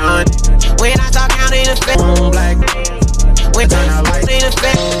 When I talk out in the face, black. when I talk out in the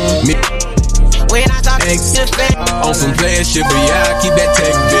face, when I talk in the face. On some player shit, but yeah, I keep that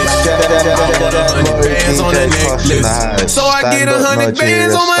tech, bitch. I want 100 bands on that necklace, so I get 100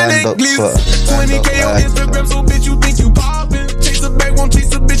 bands on my necklace. 20K on Instagram, so bitch, you think you poppin'? Chase a bag, won't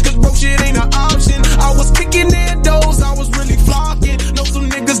chase a bitch, cause broke shit ain't an option. I was kicking their doors, I was really flocking. Know some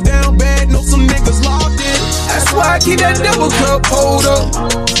niggas down bad, know some niggas locked in. That's why I keep that double cup holder.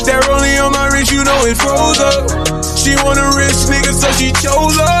 They're only on my wrist, you know it froze up. She want a rich nigga, so she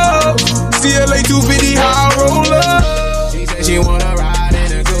chose up. CLA 250, how I roll up. She said she wanna ride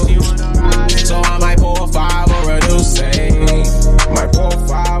in a coupe, so I might pour a 5 or a deuce, say. Might pour a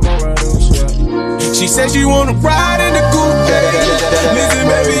 5 or a deuce, yeah. She said she wanna ride in the coupe, listen,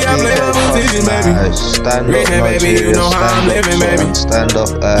 baby, I play my position, baby. Rich and baby, you know how I'm living, baby. Stand up,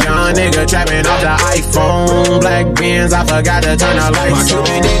 young nigga trapping off the iPhone. Black Benz, I forgot to turn the lights on.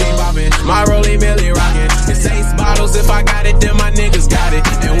 My Rollie Millie rockin'. It's 8 bottles, if I got it, then my niggas got it.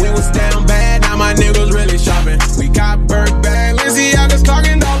 And we was down bad, now my niggas really shopping. We got Burke bag, Balenciaga's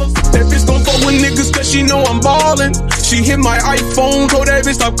talking dollars. That bitch gon' fuck with niggas cause she know I'm ballin'. She hit my iPhone, told that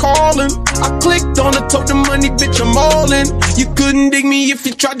bitch stop callin'. I clicked on her, told the money, bitch, I'm all in. You couldn't dig me if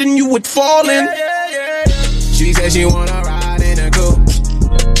you tried, then you would fall in. She said she wanna ride in a coupe,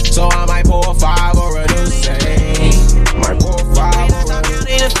 so I might pour a 5 or a deuce, say. Might pour a 5 or a deuce.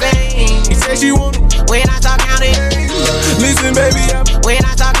 She said she wanna. When I talk out in, listen, baby, when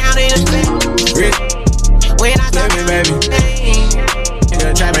I talk out in the face, rich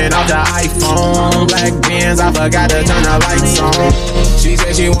jumping off the iPhone. Black Benz, I forgot to turn the lights on. She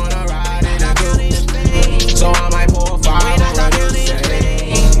said she wanna ride in a coupe, so I might pour 5 on her this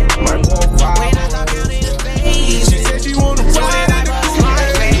day. Might pour 5 on her this day. She said she wanna ride in a coupe.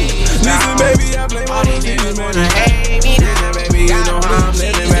 Listen, baby, I play all these niggas, man. Listen, baby, you know how I'm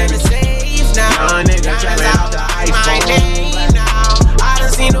living, baby. Young nigga jumping off the iPhone. I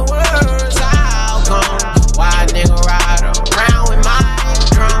done seen the worst outcome. Why nigga ride around with my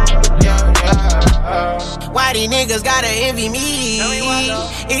drum? Why these niggas gotta envy me?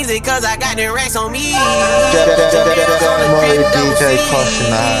 Is it cause I got the racks on me? Murrihy DJ Kush in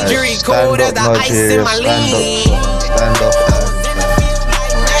the house. Jury cold as the ice in my lean. Stand up.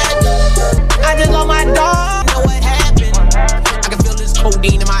 I just lost my dog. Know what happened? I can feel this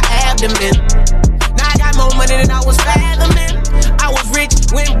codeine in my abdomen. Now I got more money than I was fathoming. I was rich,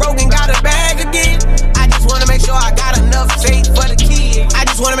 went broke and got a bag again. I just wanna make sure I got enough faith for the kids. I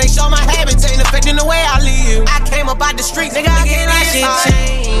just wanna make sure my habits ain't affecting the way I live. I came up out the streets, nigga, I get that shit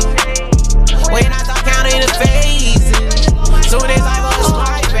changed. When I start counting the faces, soon as I bust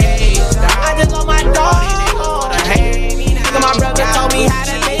my face, I just lost my dog. Nigga, my brother told me how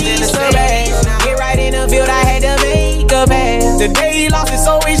to lace the bag. Get right in the field, I had to make a bag. The day he lost it,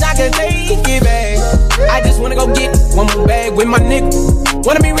 so wish I could take it back. I just wanna go get one more bag with my nigga.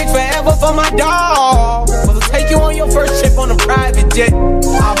 Wanna be rich forever for my dog. Wanna take you on your first trip on a private jet.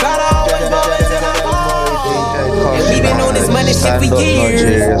 I better always ball until I fall. And we been on this money shit for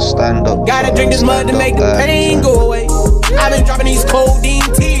years. Gotta drink this mud to make the pain go away. I've been dropping these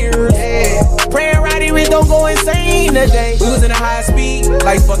codeine tears. Yeah. Praying right here, don't go insane today. We was in a high speed,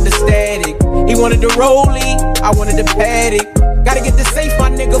 like fuck the static. He wanted the rollie, I wanted the paddock. Gotta get the safe, my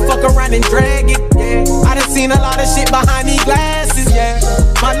nigga, fuck around and drag it, yeah. I done seen a lot of shit behind these glasses, yeah.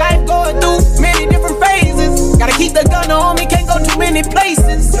 My life going through many different phases. Gotta keep the gun on me, can't go too many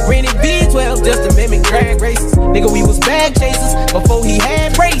places. Rented B12 just to mimic drag races. Nigga, we was bag chasers before he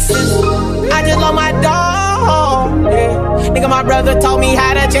had braces. I just love my dog, yeah. Nigga, my brother taught me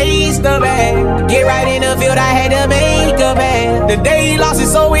how to chase the bag. Get right in the field, I had to make a bag. The day he lost it,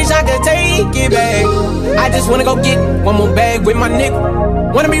 so wish I could take it back. I just wanna go get one more bag with my nigga.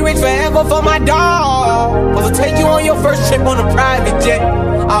 Wanna be rich forever for my dog. Wanna take you on your first trip on a private jet.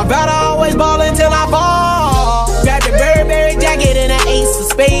 I better always ball until I fall. Got the Burberry jacket and an ace of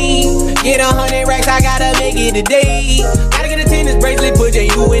spades. Get 100 racks, I gotta make it today. Gotta get a tennis bracelet, put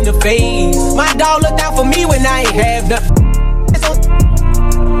you in the face. My dog looked out for me when I ain't have nothing.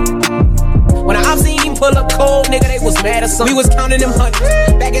 When I seen him pull up cold, nigga, they was mad or something. We was counting them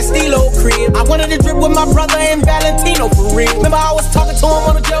hundreds back at Stilo crib. I wanted to drip with my brother and Valentino for real. Remember I was talking to him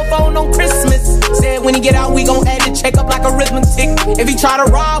on the jail phone on Christmas. Said when he get out, we gon' add the check up like a arithmetic. If he try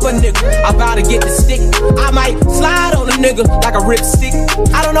to rob a nigga, I vow to get the stick. I might slide on a nigga like a ripstick.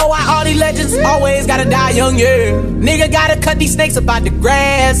 I don't know why all these legends always gotta die young, yeah. Nigga gotta cut these snakes up out the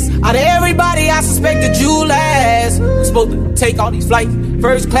grass. Out of everybody, I suspected you last. We supposed to take all these flights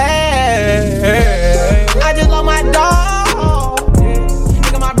first class. I just love my dog.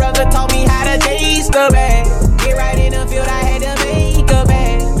 Nigga, my brother taught me how to taste the bag. Get right in the field, I had to make a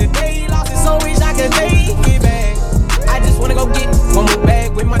bag. The day he lost it, so wish I could take it back. I just wanna go get one more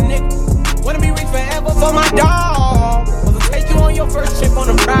bag with my nigga. Wanna be rich forever for my dog. Wanna take you on your first trip on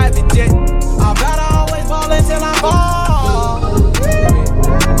a private jet. I better always ball until I fall.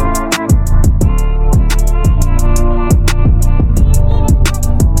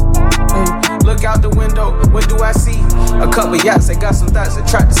 Look out the window, what do I see? A couple yachts, I got some thoughts that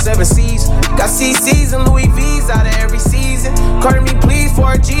track the 7 seas. Got CC's and Louis V's out of every season. Carter me please,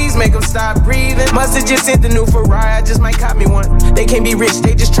 4 G's, make them stop breathing. Must've just sent the new Ferrari, I just might cop me one. They can't be rich,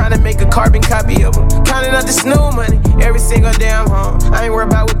 they just tryna make a carbon copy of them. Counting up the snow money, every single damn home. I ain't worried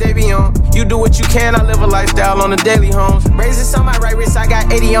about what they be on. You do what you can, I live a lifestyle on the daily homes. Braces on my right wrist, I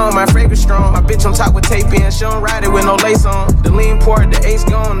got 80 on, my fragrance strong. My bitch on top with tape in, she don't ride it with no lace on. The lean port, the ace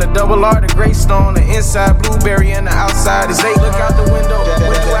gone, the double R, the gray stone. The inside blueberry and the outside is 8. Look out the window,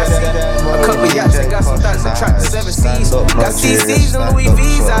 what do I see? A couple yachts, I got some thoughts that track the 7 seas. Got CC's and Louis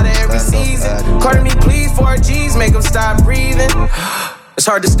V's out of every season. Carter me please, 4 G's, make them stop breathing. It's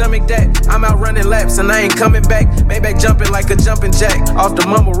hard to stomach that. I'm out running laps and I ain't coming back. Maybach jumping like a jumping jack off the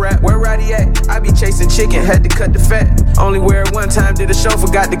mumble rap. Where Roddy at? I be chasing chicken, had to cut the fat. Only wear it one time, did a show,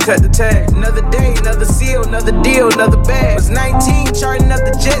 forgot to cut the tag. Another day, another seal, another deal, another bag. Was 19, charting up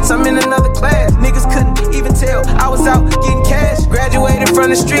the jets, I'm in another class. Niggas couldn't even tell I was out getting cash. Graduated from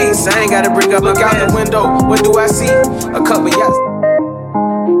the streets, I ain't gotta bring up. Look out the window, what do I see? A couple yachts.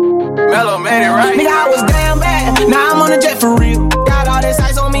 Mellow made it right. Nigga, I was damn bad, now I'm on a jet for real. Got all all this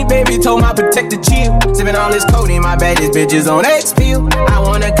ice on me, baby, told my protector chill. Sipping all this codeine, my baddest bitches on X pill. I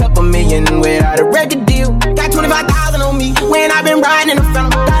want a couple million without a record deal. Got 25,000 on me when I been riding in the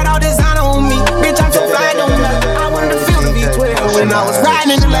phantom. Got all designer on me, bitch, I'm so fly, don't matter. I wanted to feel the V12 when I was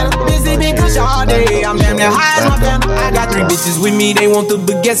riding in the ladder. Busy been Kush all day, I'm damn near high as my family. I got 3 bitches with me, they want the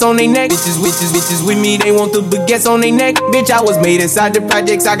baguettes on they neck. Bitches with me, they want the baguettes on they neck. Bitch, I was made inside the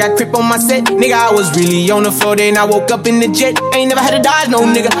projects, I got crip on my set. Nigga, I was really on the floor, then I woke up in the jet. Ain't never had to dodge no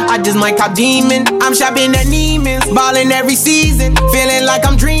nigga, I just might cop demon. I'm shopping at Neiman's, ballin' every season. Feeling like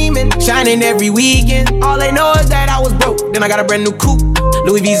I'm dreaming, shining every weekend. All they know is that I was broke, then I got a brand new coupe.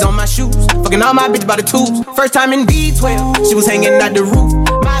 Louis V's on my shoes, fucking all my bitches by the tubes. First time in B12, she was hanging out the roof.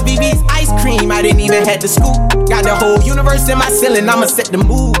 My BB's ice cream, I didn't even have to scoop. Got the whole universe in my ceiling, I'ma set the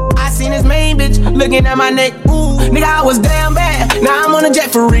mood. I seen this main bitch looking at my neck, ooh. Nigga, I was damn bad, now I'm on a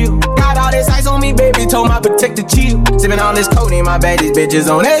jet for real. Got all this ice on me, baby, told my protector chill. Sipping all this codeine, my baddest bitches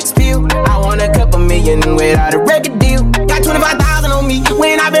on X pill. I want a couple million without a record deal. Got 25,000 on me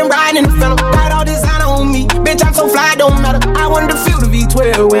when I been riding in the phantom. Got all designer on me, bitch, I'm so fly, don't matter. I wanted to feel the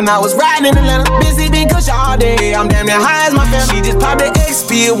V12 when I was riding in Atlanta. Busy been Kush all day, I'm damn near high as my family. She just popped the X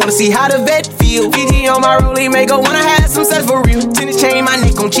pill, wanna see how the vet feel. Fiji on my rollie, make her wanna have some sex for real. Tennis chain, my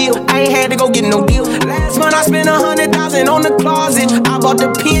neck gon' chill, I ain't had to go get no deal. Last month I spent 100,000 on the closet. I bought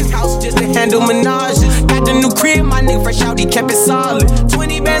the penthouse just to handle menages. Got the new crib, my nigga fresh out, he kept it solid.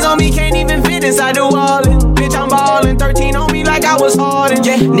 20 bands on me, can't even fit inside the wallet. Bitch, I'm ballin', 13 on me like I was Harden.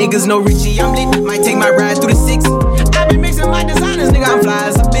 Yeah, niggas know Richie, I'm lit, might take my ride through the 6. I been mixing my designers, nigga, I'm fly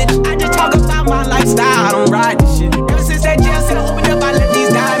as a bitch. I just talk about my lifestyle, I don't ride this shit. Ever since that jail cell opened up, I let these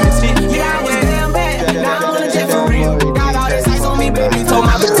diamonds hit. Yeah, I was damn bad, now I'm on a jet for real. Got all this ice on me, baby, told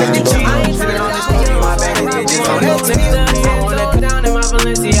my protector chill. I ain't tryna all this codeine, my baddest bitches on that tip. I wanna put down in my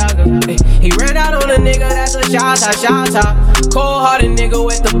Balenciaga. He ran out on a nigga, that's a shot. Cold-hearted nigga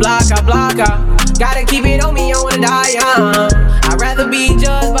with the block. Gotta keep it on me, I wanna die young. I'd rather be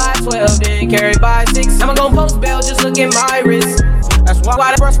judged by 12 than carried by 6. I'ma gon' post bail, just look at my wrist. That's why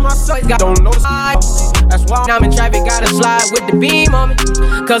I brush my sight, don't know the side. That's why I'm in traffic, gotta slide with the beam on me.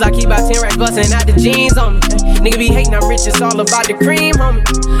 Cause I keep out 10 racks bustin' out the jeans on me. Nigga be hatin', I'm rich, it's all about the cream, homie.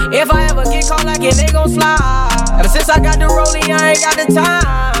 If I ever get caught like it, they gon' slide. Ever since I got the rollie, I ain't got the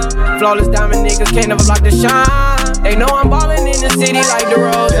time. Flawless diamond niggas can't never block the shine. They know I'm ballin' in the city like the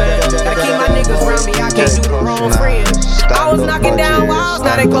rose. Gotta keep my niggas around me, I can't do the wrong friend. I was knocking down walls,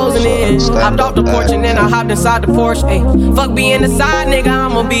 now they closing in. Hopped off the porch and then I hopped inside the Porsche. Ayy, fuck being the side nigga,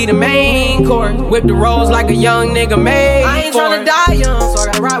 I'ma be the main court. Whip the rolls like a young nigga made. I ain't tryna die young, so I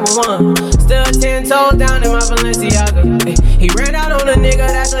gotta ride with one. Still 10 toes down in my Balenciaga. Ay, he ran out on a nigga,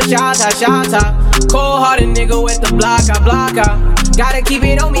 that's a shot. Cold-hearted nigga with the block. Gotta keep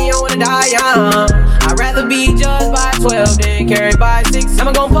it on me, I wanna die young. I'd rather be judged by 12 than carried by 6.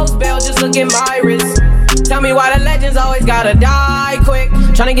 I'ma gon' post bail, just look at my wrist. Tell me why the legends always gotta die quick.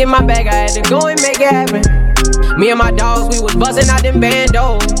 Tryna get my bag, I had to go and make it happen. Me and my dogs, we was bustin' out them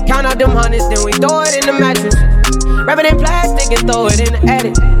bandos. Count out them hundreds, then we throw it in the mattress. Wrap it in plastic and throw it in the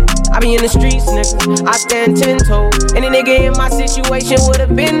attic. I be in the streets, nigga, I stand 10 toes. Any nigga in my situation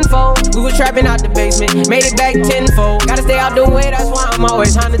would've been fold. We was trapping out the basement, made it back tenfold. Gotta stay out the way, that's why I'm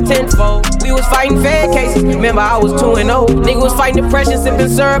always on the tenfold. We was fighting fed cases, remember I was 2-0. Nigga was fighting depression, sipping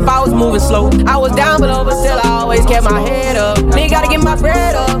syrup, I was moving slow. I was down below, but still I always kept my head up. Nigga gotta get my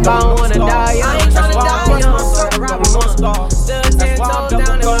bread up, I don't wanna die young. I ain't tryna die young, so I ride with one. Still 10 toes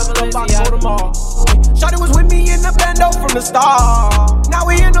down in my Balenciaga. Shawty was with me in the bando from the start. Now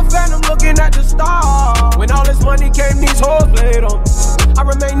we in the phantom looking at the star. When all this money came, these hoes played on me. I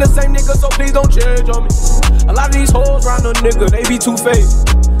remain the same nigga, so please don't change on me. A lot of these hoes round a nigga, they be two-faced.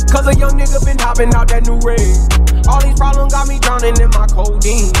 Cause a young nigga been hopping out that new rave. All these problems got me drowning in my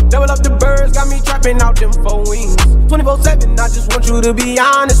codeine. Double up the birds, got me trapping out them 4 wings. 24/7, I just want you to be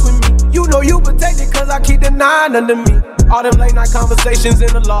honest with me. You know you protected cause I keep the 9 under me. All them late night conversations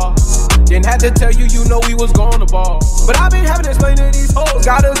in the law. Didn't have to tell you, you know we was going to ball. But I've been having to explain to these hoes,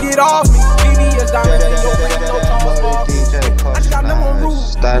 gotta get off me. BBS diamond, ain't no way, no Charles Ball. I just got number one rule,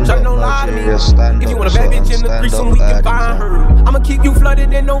 Chuck don't lie to me. If you want a bad bitch in the threesome, we can find her. I'ma keep you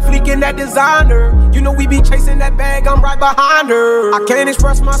flooded and no fleek in that designer. You know we be chasing that bag, I'm right behind her. I can't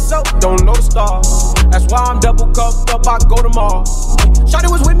express myself, don't know the stars. That's why I'm double cuffed up, I go to Mars.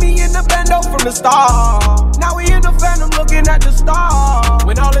 Shawty was with me in the bando from the start. Now we in the phantom looking at the star.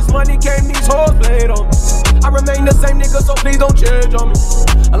 When all this money came, these hoes played on me. I remain the same nigga, so please don't change on me.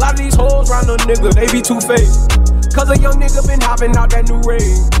 A lot of these hoes round a nigga, they be two-faced. Cause a young nigga been hopping out that new rave.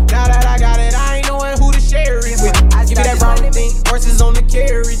 Now that I got it, I ain't knowing who to share it with. I give you that wrong thing, horses on the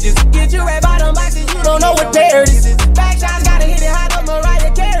carriages. Get you red bottom boxes, you don't know what pair this is. Back shots gotta hit it hot, the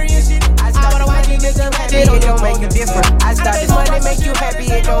make you different. I start this money make you happy,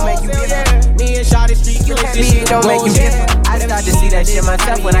 it don't make you different. Me and Shawty Street, you happy, it don't make you different. I start to see that shit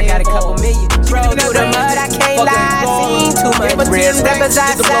myself when I got a couple million. Roll through the mud, I can't lie, seen too much. Real rappers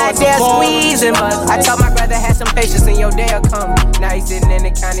outside there squeezing mud. I told my brother had some patience and your day'll come. Now he's sitting in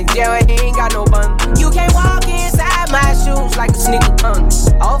the county jail and he ain't got no bun. You can't walk inside my shoes like a sneaker punk.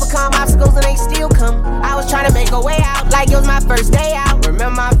 Overcome obstacles and they still come. I was trying to make a way out like it was my first day out.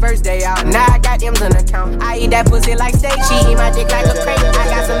 Remember my first day out, now I got M's in account. I eat that pussy like steak, she eat my dick like a crate. I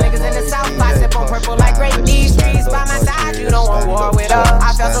got some niggas in the south, I sip on purple like grape. These streets by my side, you don't want war with us.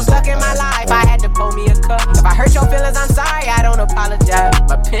 I felt so stuck in my life, I had to pour me a cup. If I hurt your feelings, I'm sorry, I don't apologize.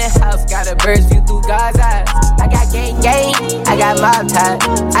 My penthouse got a bird's view through God's eyes. I got gang, I got mob ties.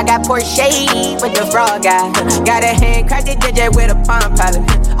 I got Porsche with the frog guy. Got a hand cracked the DJ with a palm pilot.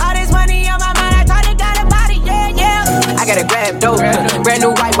 All this money on my mind, I thought it got a body, yeah. I got a grab dope, brand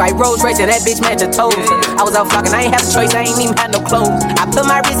new white Rolls Royce and that bitch match her toes. I was out flocking, I ain't have a choice, I ain't even had no clothes. I put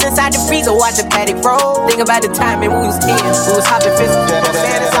my wrist inside the freezer, watch the paddock roll. Think about the time when we was kids, we was hopping physical,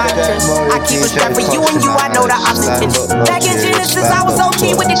 I keep a strap for you and you, I know the option. Back in Genesis, I was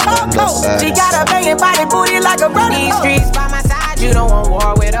OG with the coat. She got a banging body booty like a brother. These streets by my side, you don't want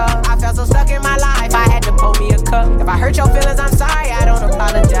war with her. I felt so stuck in my life, I had to pour me a cup. If I hurt your feelings, I'm sorry, I don't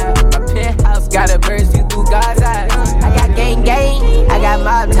apologize. My penthouse got a bird's view through God's eyes. I got gang, I got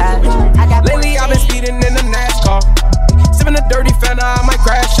mob ties. Lately I've been speeding in the NASCAR, sipping a dirty Fanta, I might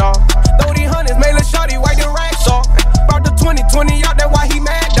crash off. Throw these hundreds, Mailer Shawty, wipe the racks off. Brought the 2020 out, that's why he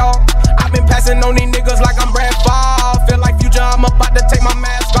mad, dog. I've been passing on these niggas like I'm Brad Favre. Feel like Future, I'm about to take my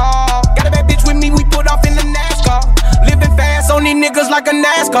mask off. Got a bad bitch with me, we put off in the NASCAR. Living fast on these niggas like a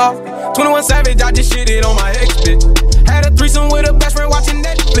NASCAR. 21 Savage, I just shitted on my ex bitch. Had a threesome with a best friend watching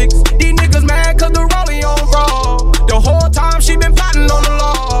Netflix. These niggas mad cause the rollie on raw. The whole time she been plotting on the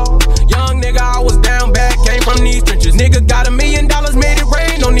law. Young nigga, I was down bad, came from these trenches. Nigga got $1 million, made it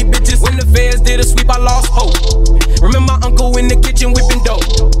rain on these bitches. When the feds did a sweep, I lost hope. Remember my uncle in the kitchen whipping dope.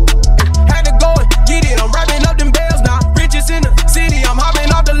 Had to go and get it, I'm wrapping up them bells now. Riches in the city, I'm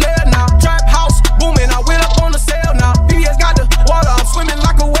hopping off the lead now. Trap house booming, I went up on the sale now. VS got the water, I'm swimming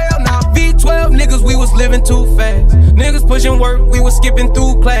like a whale now. V12 niggas, we was living too fast. Niggas pushing work, we was skipping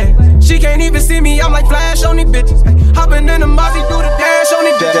through class. She can't even see me, I'm like Flash on these bitches. Hopping in the Mozzie, do the dash on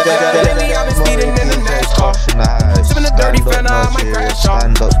these bitches. Lately I've been speeding in the NASCAR, sipping a dirty Fanta, I might crash off.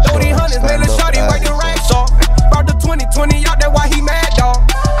 Throw these hundreds, Mailer Shawty, wipe the racks off. Brought the 2020 out, that's why he mad, dog.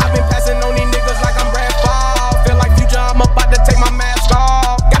 I've been passing on these niggas like I'm Brad Favre. Feel like Future, I'm about to take my mask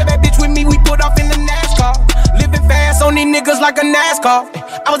off. Got a bad bitch with me, we put off in the NASCAR. Living fast on these niggas like a NASCAR.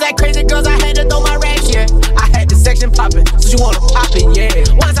 I was that crazy girls, I had to throw my racks, yeah. I had the section poppin', so you wanna pop it, yeah.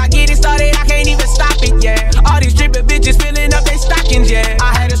 Once I get it started, I can't even stop it, yeah. All these stripper bitches filling up they stockings, yeah.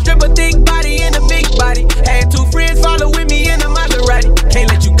 I had a stripper thick body and a big body. Had 2 friends follow with me in a Maserati. Can't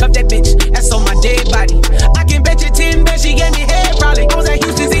let you cuff that bitch, that's on my dead body. I can bet you 10 bet she gave me head probably. I was at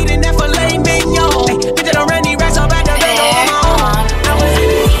Houston's eating that filet mignon. Hey, bitch, I don't run these racks, I'm back to bed on my own.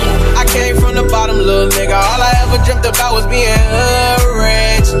 I came from the bottom, little nigga. All I ever dreamt about was being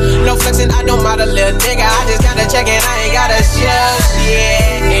rich. No flexing, I don't mind a little nigga. I just got a check and I ain't got a shell,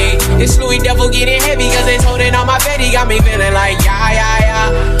 yeah. This Louis devil getting heavy cause it's holding on my bed. He got me feeling like,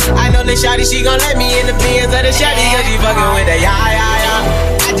 yeah. I know the shawty, she gon' let me in the Benz of the Chevy cause she fucking with the yeah.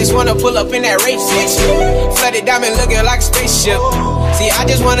 I just wanna pull up in that race six. Flooded diamond looking like a spaceship. See, I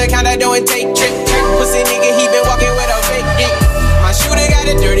just wanna kinda do and take trip. Pussy nigga, he been walking with a fake dick. My shooter got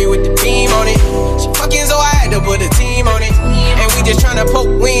it dirty with the beam on it. She fucking so I had to put a team on it. And we just tryna poke,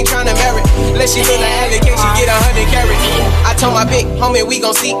 we ain't tryna marry. Let she look like alligator, she get 100 carats. I told my big homie we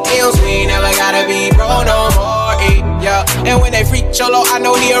gon' see M's. We ain't never gotta be bro no more, yeah. And when they freak Cholo, I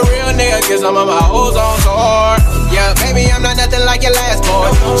know he a real nigga cause I'm on my hoes on tour. Yeah, baby, I'm not nothing like your last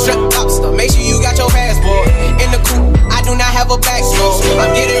boy. Strip lobster, make sure you got your passport. In the coupe, I do not have a backstore.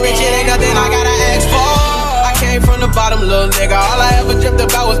 I'm getting rich, it ain't nothing I gotta ask for. I came from the bottom, little nigga. All I ever dreamt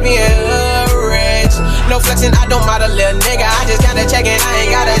about was being rich. No flexing, I don't mind a little nigga. I just got a check and I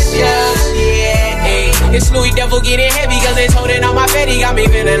ain't got a shell, yeah. It's Louis devil getting heavy cause it's holding on my bed. He got me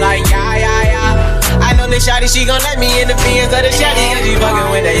feeling like, yeah. I know the shawty, she gon' let me in the Benz of the Chevy cause she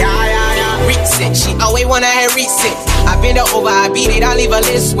fucking with the yeah. RICCH, she always wanna have RICCH. I bend her over, I beat it, I leave her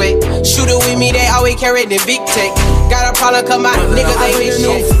list wet. Shooter with me, they always carry the big tech. Got a problem, come out, niggas ain't this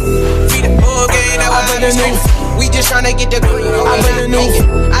shit. Free the bull game, that was the news. We just tryna get the green,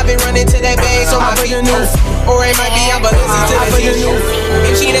 I've been running to that bag, so my feet move. Or it might be I'm Balenci to the T-shirt.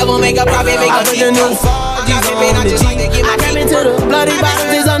 If she never make a profit, make a T-shirt. I came into the bloody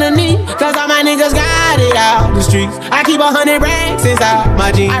bottles is underneath. Cause all my niggas got it out the streets. I keep 100 racks inside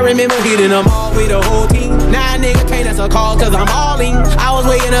my jeans. I remember hitting them all with the whole team. Now a nigga can't answer call cause I'm balling. I was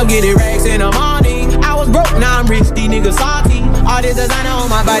waking up getting racks in the morning. I was broke, now I'm rich, these niggas salty. All this designer on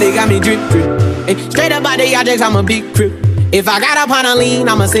my body got me drip, drip. Hey, straight up out the objects, I'm a big crip. If I got up on a lean,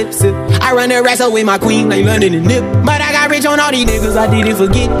 I'ma sip, sip. I run the rest up with my queen, like London and Nip. But I got rich on all these niggas, I didn't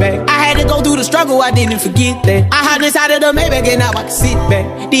forget back. I had to go through the struggle, I didn't forget that. I hopped inside of the Maybach and now I can sit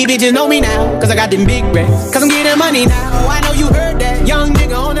back. These bitches know me now, cause I got them big racks. Cause I'm getting money now, I know you heard that. Young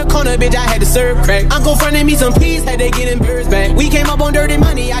nigga on the corner, bitch, I had to serve crack. Uncle fronted me some peas, had they getting birds back. We came up on dirty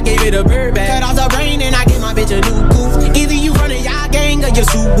money, I gave it a bird back. Cut off the brain and I gave my bitch a new goof. Either you running y'all gang or you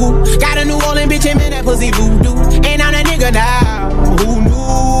Subaru. Got a New Orleans bitch and man, that pussy voodoo. And I'm that nigga now. Who knew?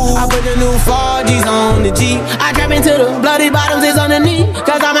 I put the new 4Gs on the G. I trap into the bloody bottoms, it's underneath.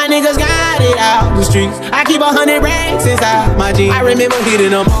 Cause all my niggas got it out the streets. I keep 100 racks inside my jeans. I remember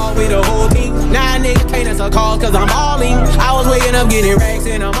hitting them all with the whole team. Now a nigga can't answer call cause I'm balling. I was waking up getting racks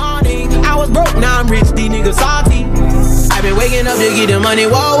in the morning. I was broke, now I'm rich, these niggas salty. I been waking up to get the money,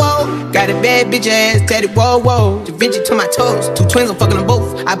 whoa, whoa. Got a bad bitch ass tatted, whoa, whoa. Da Vinci to my toes, 2 twins, I'm fucking them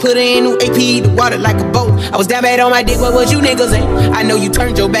both. I put her in new AP, the water like a boat. I was down bad on my dick, what was you niggas at? I know you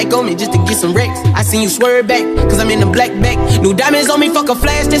turned your back on me just to get some wrecks. I seen you swerve back, cause I'm in the black back. New diamonds on me, fuck a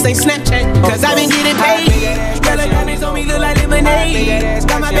flash, this ain't Snapchat. Cause I been getting paid. Color diamonds on me look like lemonade.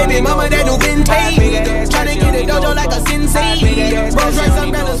 Got my baby mama that do vintage. Tryna get a dojo like a sensei. Rolls Royce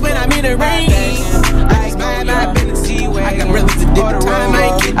umbrellas when I'm in the rain. I mind my business, I got brothers to different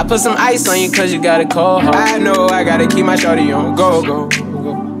time. I put some ice on you cause you got a cold heart. I know I gotta keep my shorty on go, go, go.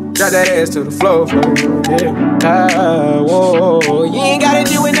 Drop that ass to the floor, floor. Yeah. Whoa. You ain't gotta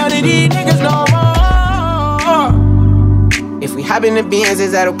deal with none of these niggas no more. If we hop in the Benz,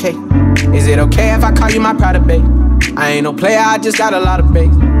 is that okay? Is it okay if I call you my pride, babe? I ain't no player, I just got a lot of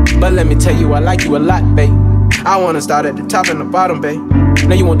bass. But let me tell you, I like you a lot, babe. I wanna start at the top and the bottom, babe.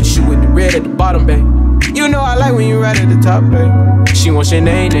 Now you want the shoe with the red at the bottom, babe. You know I like when you right at the top, babe. She wants your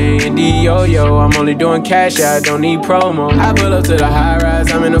name and D-Yo-Yo. I'm only doing cash, I don't need promo. I pull up to the high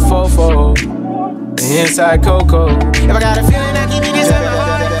rise, I'm in the 4-4. The inside Coco. If I got a feeling, I keep it inside my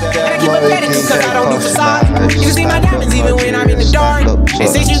heart. And I keep a attitude cause I don't do facade. You can see my diamonds even when I'm in the dark. And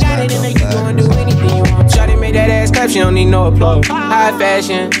since you got it in there, you gon' do anything you want. Shawty made that ass clap, she don't need no applause. High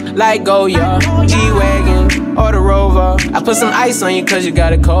fashion, like Goya, G-Wagon, or the Rover. I put some ice on you cause you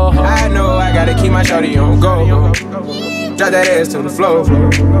got a cold heart. I know I gotta keep my shawty on go. Drop that ass to the floor.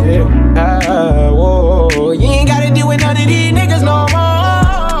 Yeah. Whoa. You ain't gotta deal with none of these niggas no more.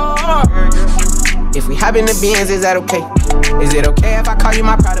 If we hop in the Benz, is that okay? Is it okay if I call you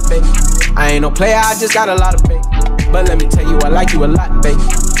my pride, babe? I ain't no player, I just got a lot of pay. But let me tell you, I like you a lot, babe.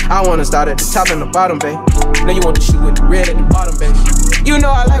 I wanna start at the top and the bottom, babe. Now you want the shoe with the red at the bottom, babe. You know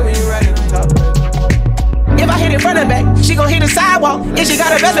I like when you right at the top, babe. If I hit it front and back, she gon' hit the sidewalk. If she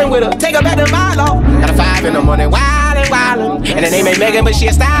got a best friend with her, take her back to my law. Got a 5 in the morning, wildin'. And the name ain't Megan, but she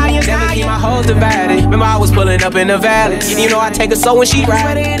a stallion. Never keep my hoes divided. Remember I was pulling up in the valley. You know I take her so when she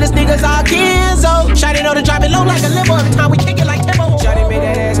ride. And this niggas all kids, so Shawty know to drop it low like a limo. Every time we kick it like tempo. Shawty made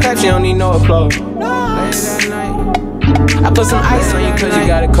that ass clap, she don't need no applause. Late that night, I put some ice on you cause you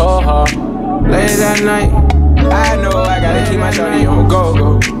got a cold heart. Late that night, I know I gotta keep my shawty on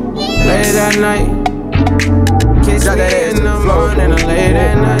go. Late that night, kiss drop that ass in the morning or late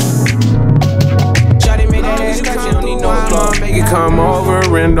at night. Shawty made that ass clap, she don't need no applause. Make it come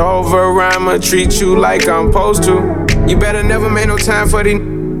over and over, I'ma treat you like I'm supposed to. You better never make no time for these.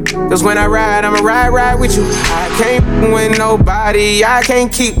 Cause when I ride, I'ma ride with you. I can't win nobody, I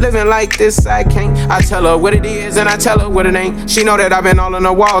can't keep living like this, I can't. I tell her what it is and I tell her what it ain't. She know that I've been all on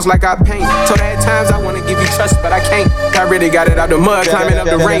the walls like I paint. So there are times I wanna give you trust, but I can't. I really got it out the mud, climbing up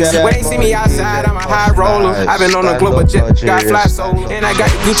the ranks. When they see me outside, I'm a high roller. I've been on a global jet, got fly solo. And I got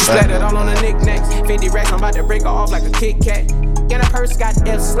the Gucci splattered all on the knickknacks. 50 racks, I'm about to break her off like a Kit Kat. Get a purse, got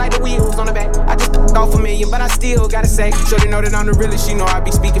F's, like the wheels on the back. I just off $1 million, but I still gotta say. Shorty know that I'm the realest, she know I be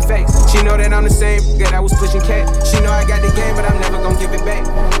speaking facts. She know that I'm the same, that I was pushing cat. She know I got the game, but I'm never gonna give it back.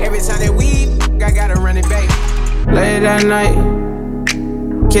 Every time that we, I gotta run it back. Late at night,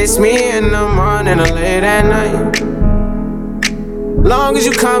 kiss me in the morning or late at night. Long as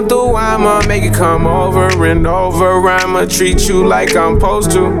you come through, I'ma make it come over and over. I'ma treat you like I'm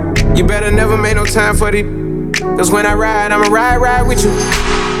supposed to. You better never make no time for these. Cause when I ride, I'ma ride with you.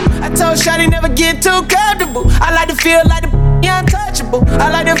 I told Shawty never get too comfortable. I like to feel like the untouchable. I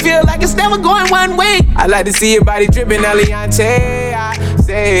like to feel like it's never going one way. I like to see your body dripping Eliante. I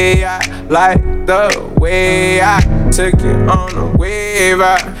say I like the way I took you on a wave.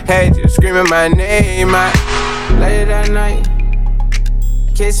 I had you screaming my name. I late at night,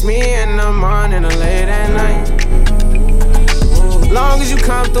 Kiss me in the morning or late at night. Long as you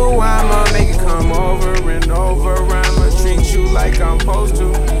come through, I'ma make it come over and over. I'ma treat you like I'm supposed to.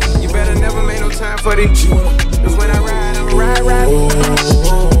 You better never make no time for the Q. Cause when I ride, I'ma ride.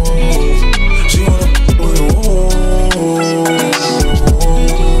 She wanna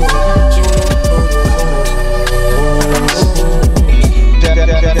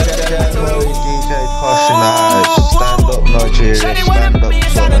DJ Kush in the house. Stand up Nigeria, stand up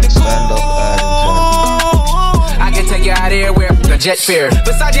Southern, stand up Arlington. I can take you out here where the jet fare.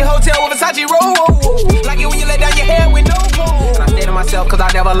 Versace hotel with Versace roll. Like it when you let down your hair with no phone. And I say to myself, cause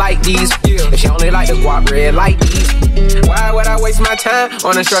I never like these. If she only like the guap red like these. Why would I waste my time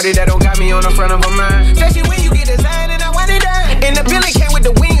on a shorty that don't got me on the front of her mind? Especially when you get designed and I want it done. And the Billy came with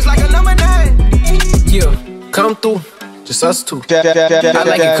the wings like a number 9. Yeah, come through. Just us two. I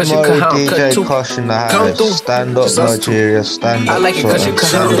like it cause you cut out, cut two. Come through. Stand up Nigeria, stand up. I like it cause you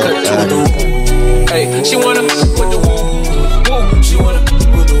cut out, cut two. Hey, she wanna with the woo. She wanna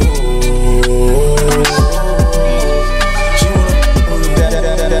with the woo. She wanna with the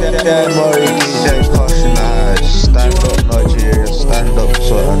woo. Murrihy DJ Kush in the house. Stand up Nigeria, stand up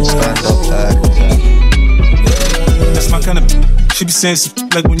Southern, stand up Arlington. That's my kind of. She be saying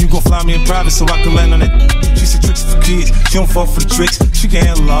like when you gon' fly me in private so I can land on it. She said tricks for kids, she don't fall for the tricks. She can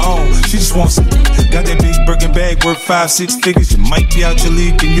handle her own, she just wants some. Got that big Birkin bag worth 5-6 figures. You might be out your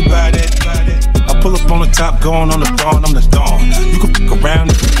league, can you buy that? I pull up on the top, going on the dawn, I'm the dawn. You can fuck around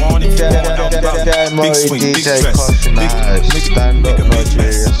if you want, if you want out about. Big swing, big stress, big mess.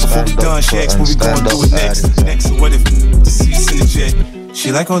 Before we done, she asked what we gon' do it next. Next, so what if the seats in the jet? She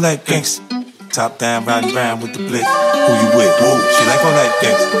like all that gangsta. Top down, riding around with the blick. Who you with? Woo. She like all that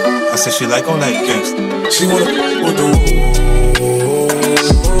gangsta. I said she like all that gangsta. She wanna with the woo.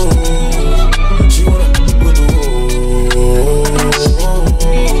 She wanna with the woo.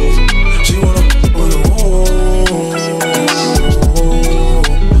 She wanna with the woo.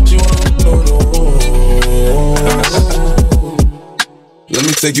 She wanna with the woo. Let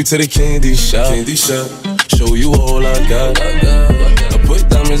me take you to the candy shop. Candy shop. Show you all I got. Put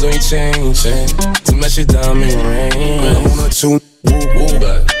diamonds on your chain to match your diamond ring. I'm on a tune, woo.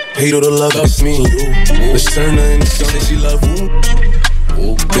 Hate all the love, it's me and you. Let's turn her into something she love, woo.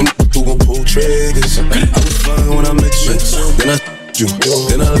 Then who gon' pull triggers? I was fine when I met you. Then I you,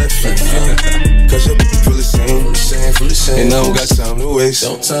 then I left you. Cause your feel the same. And I don't got time to waste.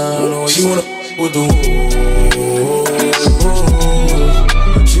 She wanna with the woo.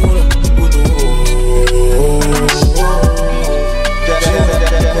 She wanna with the woo.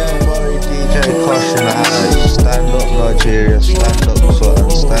 DJ Kush in the house. Stand up Nigeria, stand up Southern,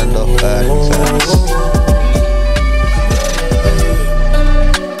 stand up Arlington.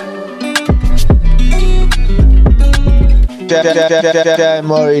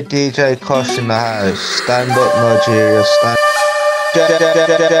 Murrihy DJ Kush in the house. Stand up Nigeria, stand.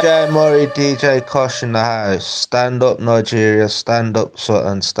 Murrihy DJ Kush in the house. Stand up Nigeria, stand up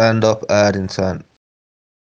Southern, stand up Arlington.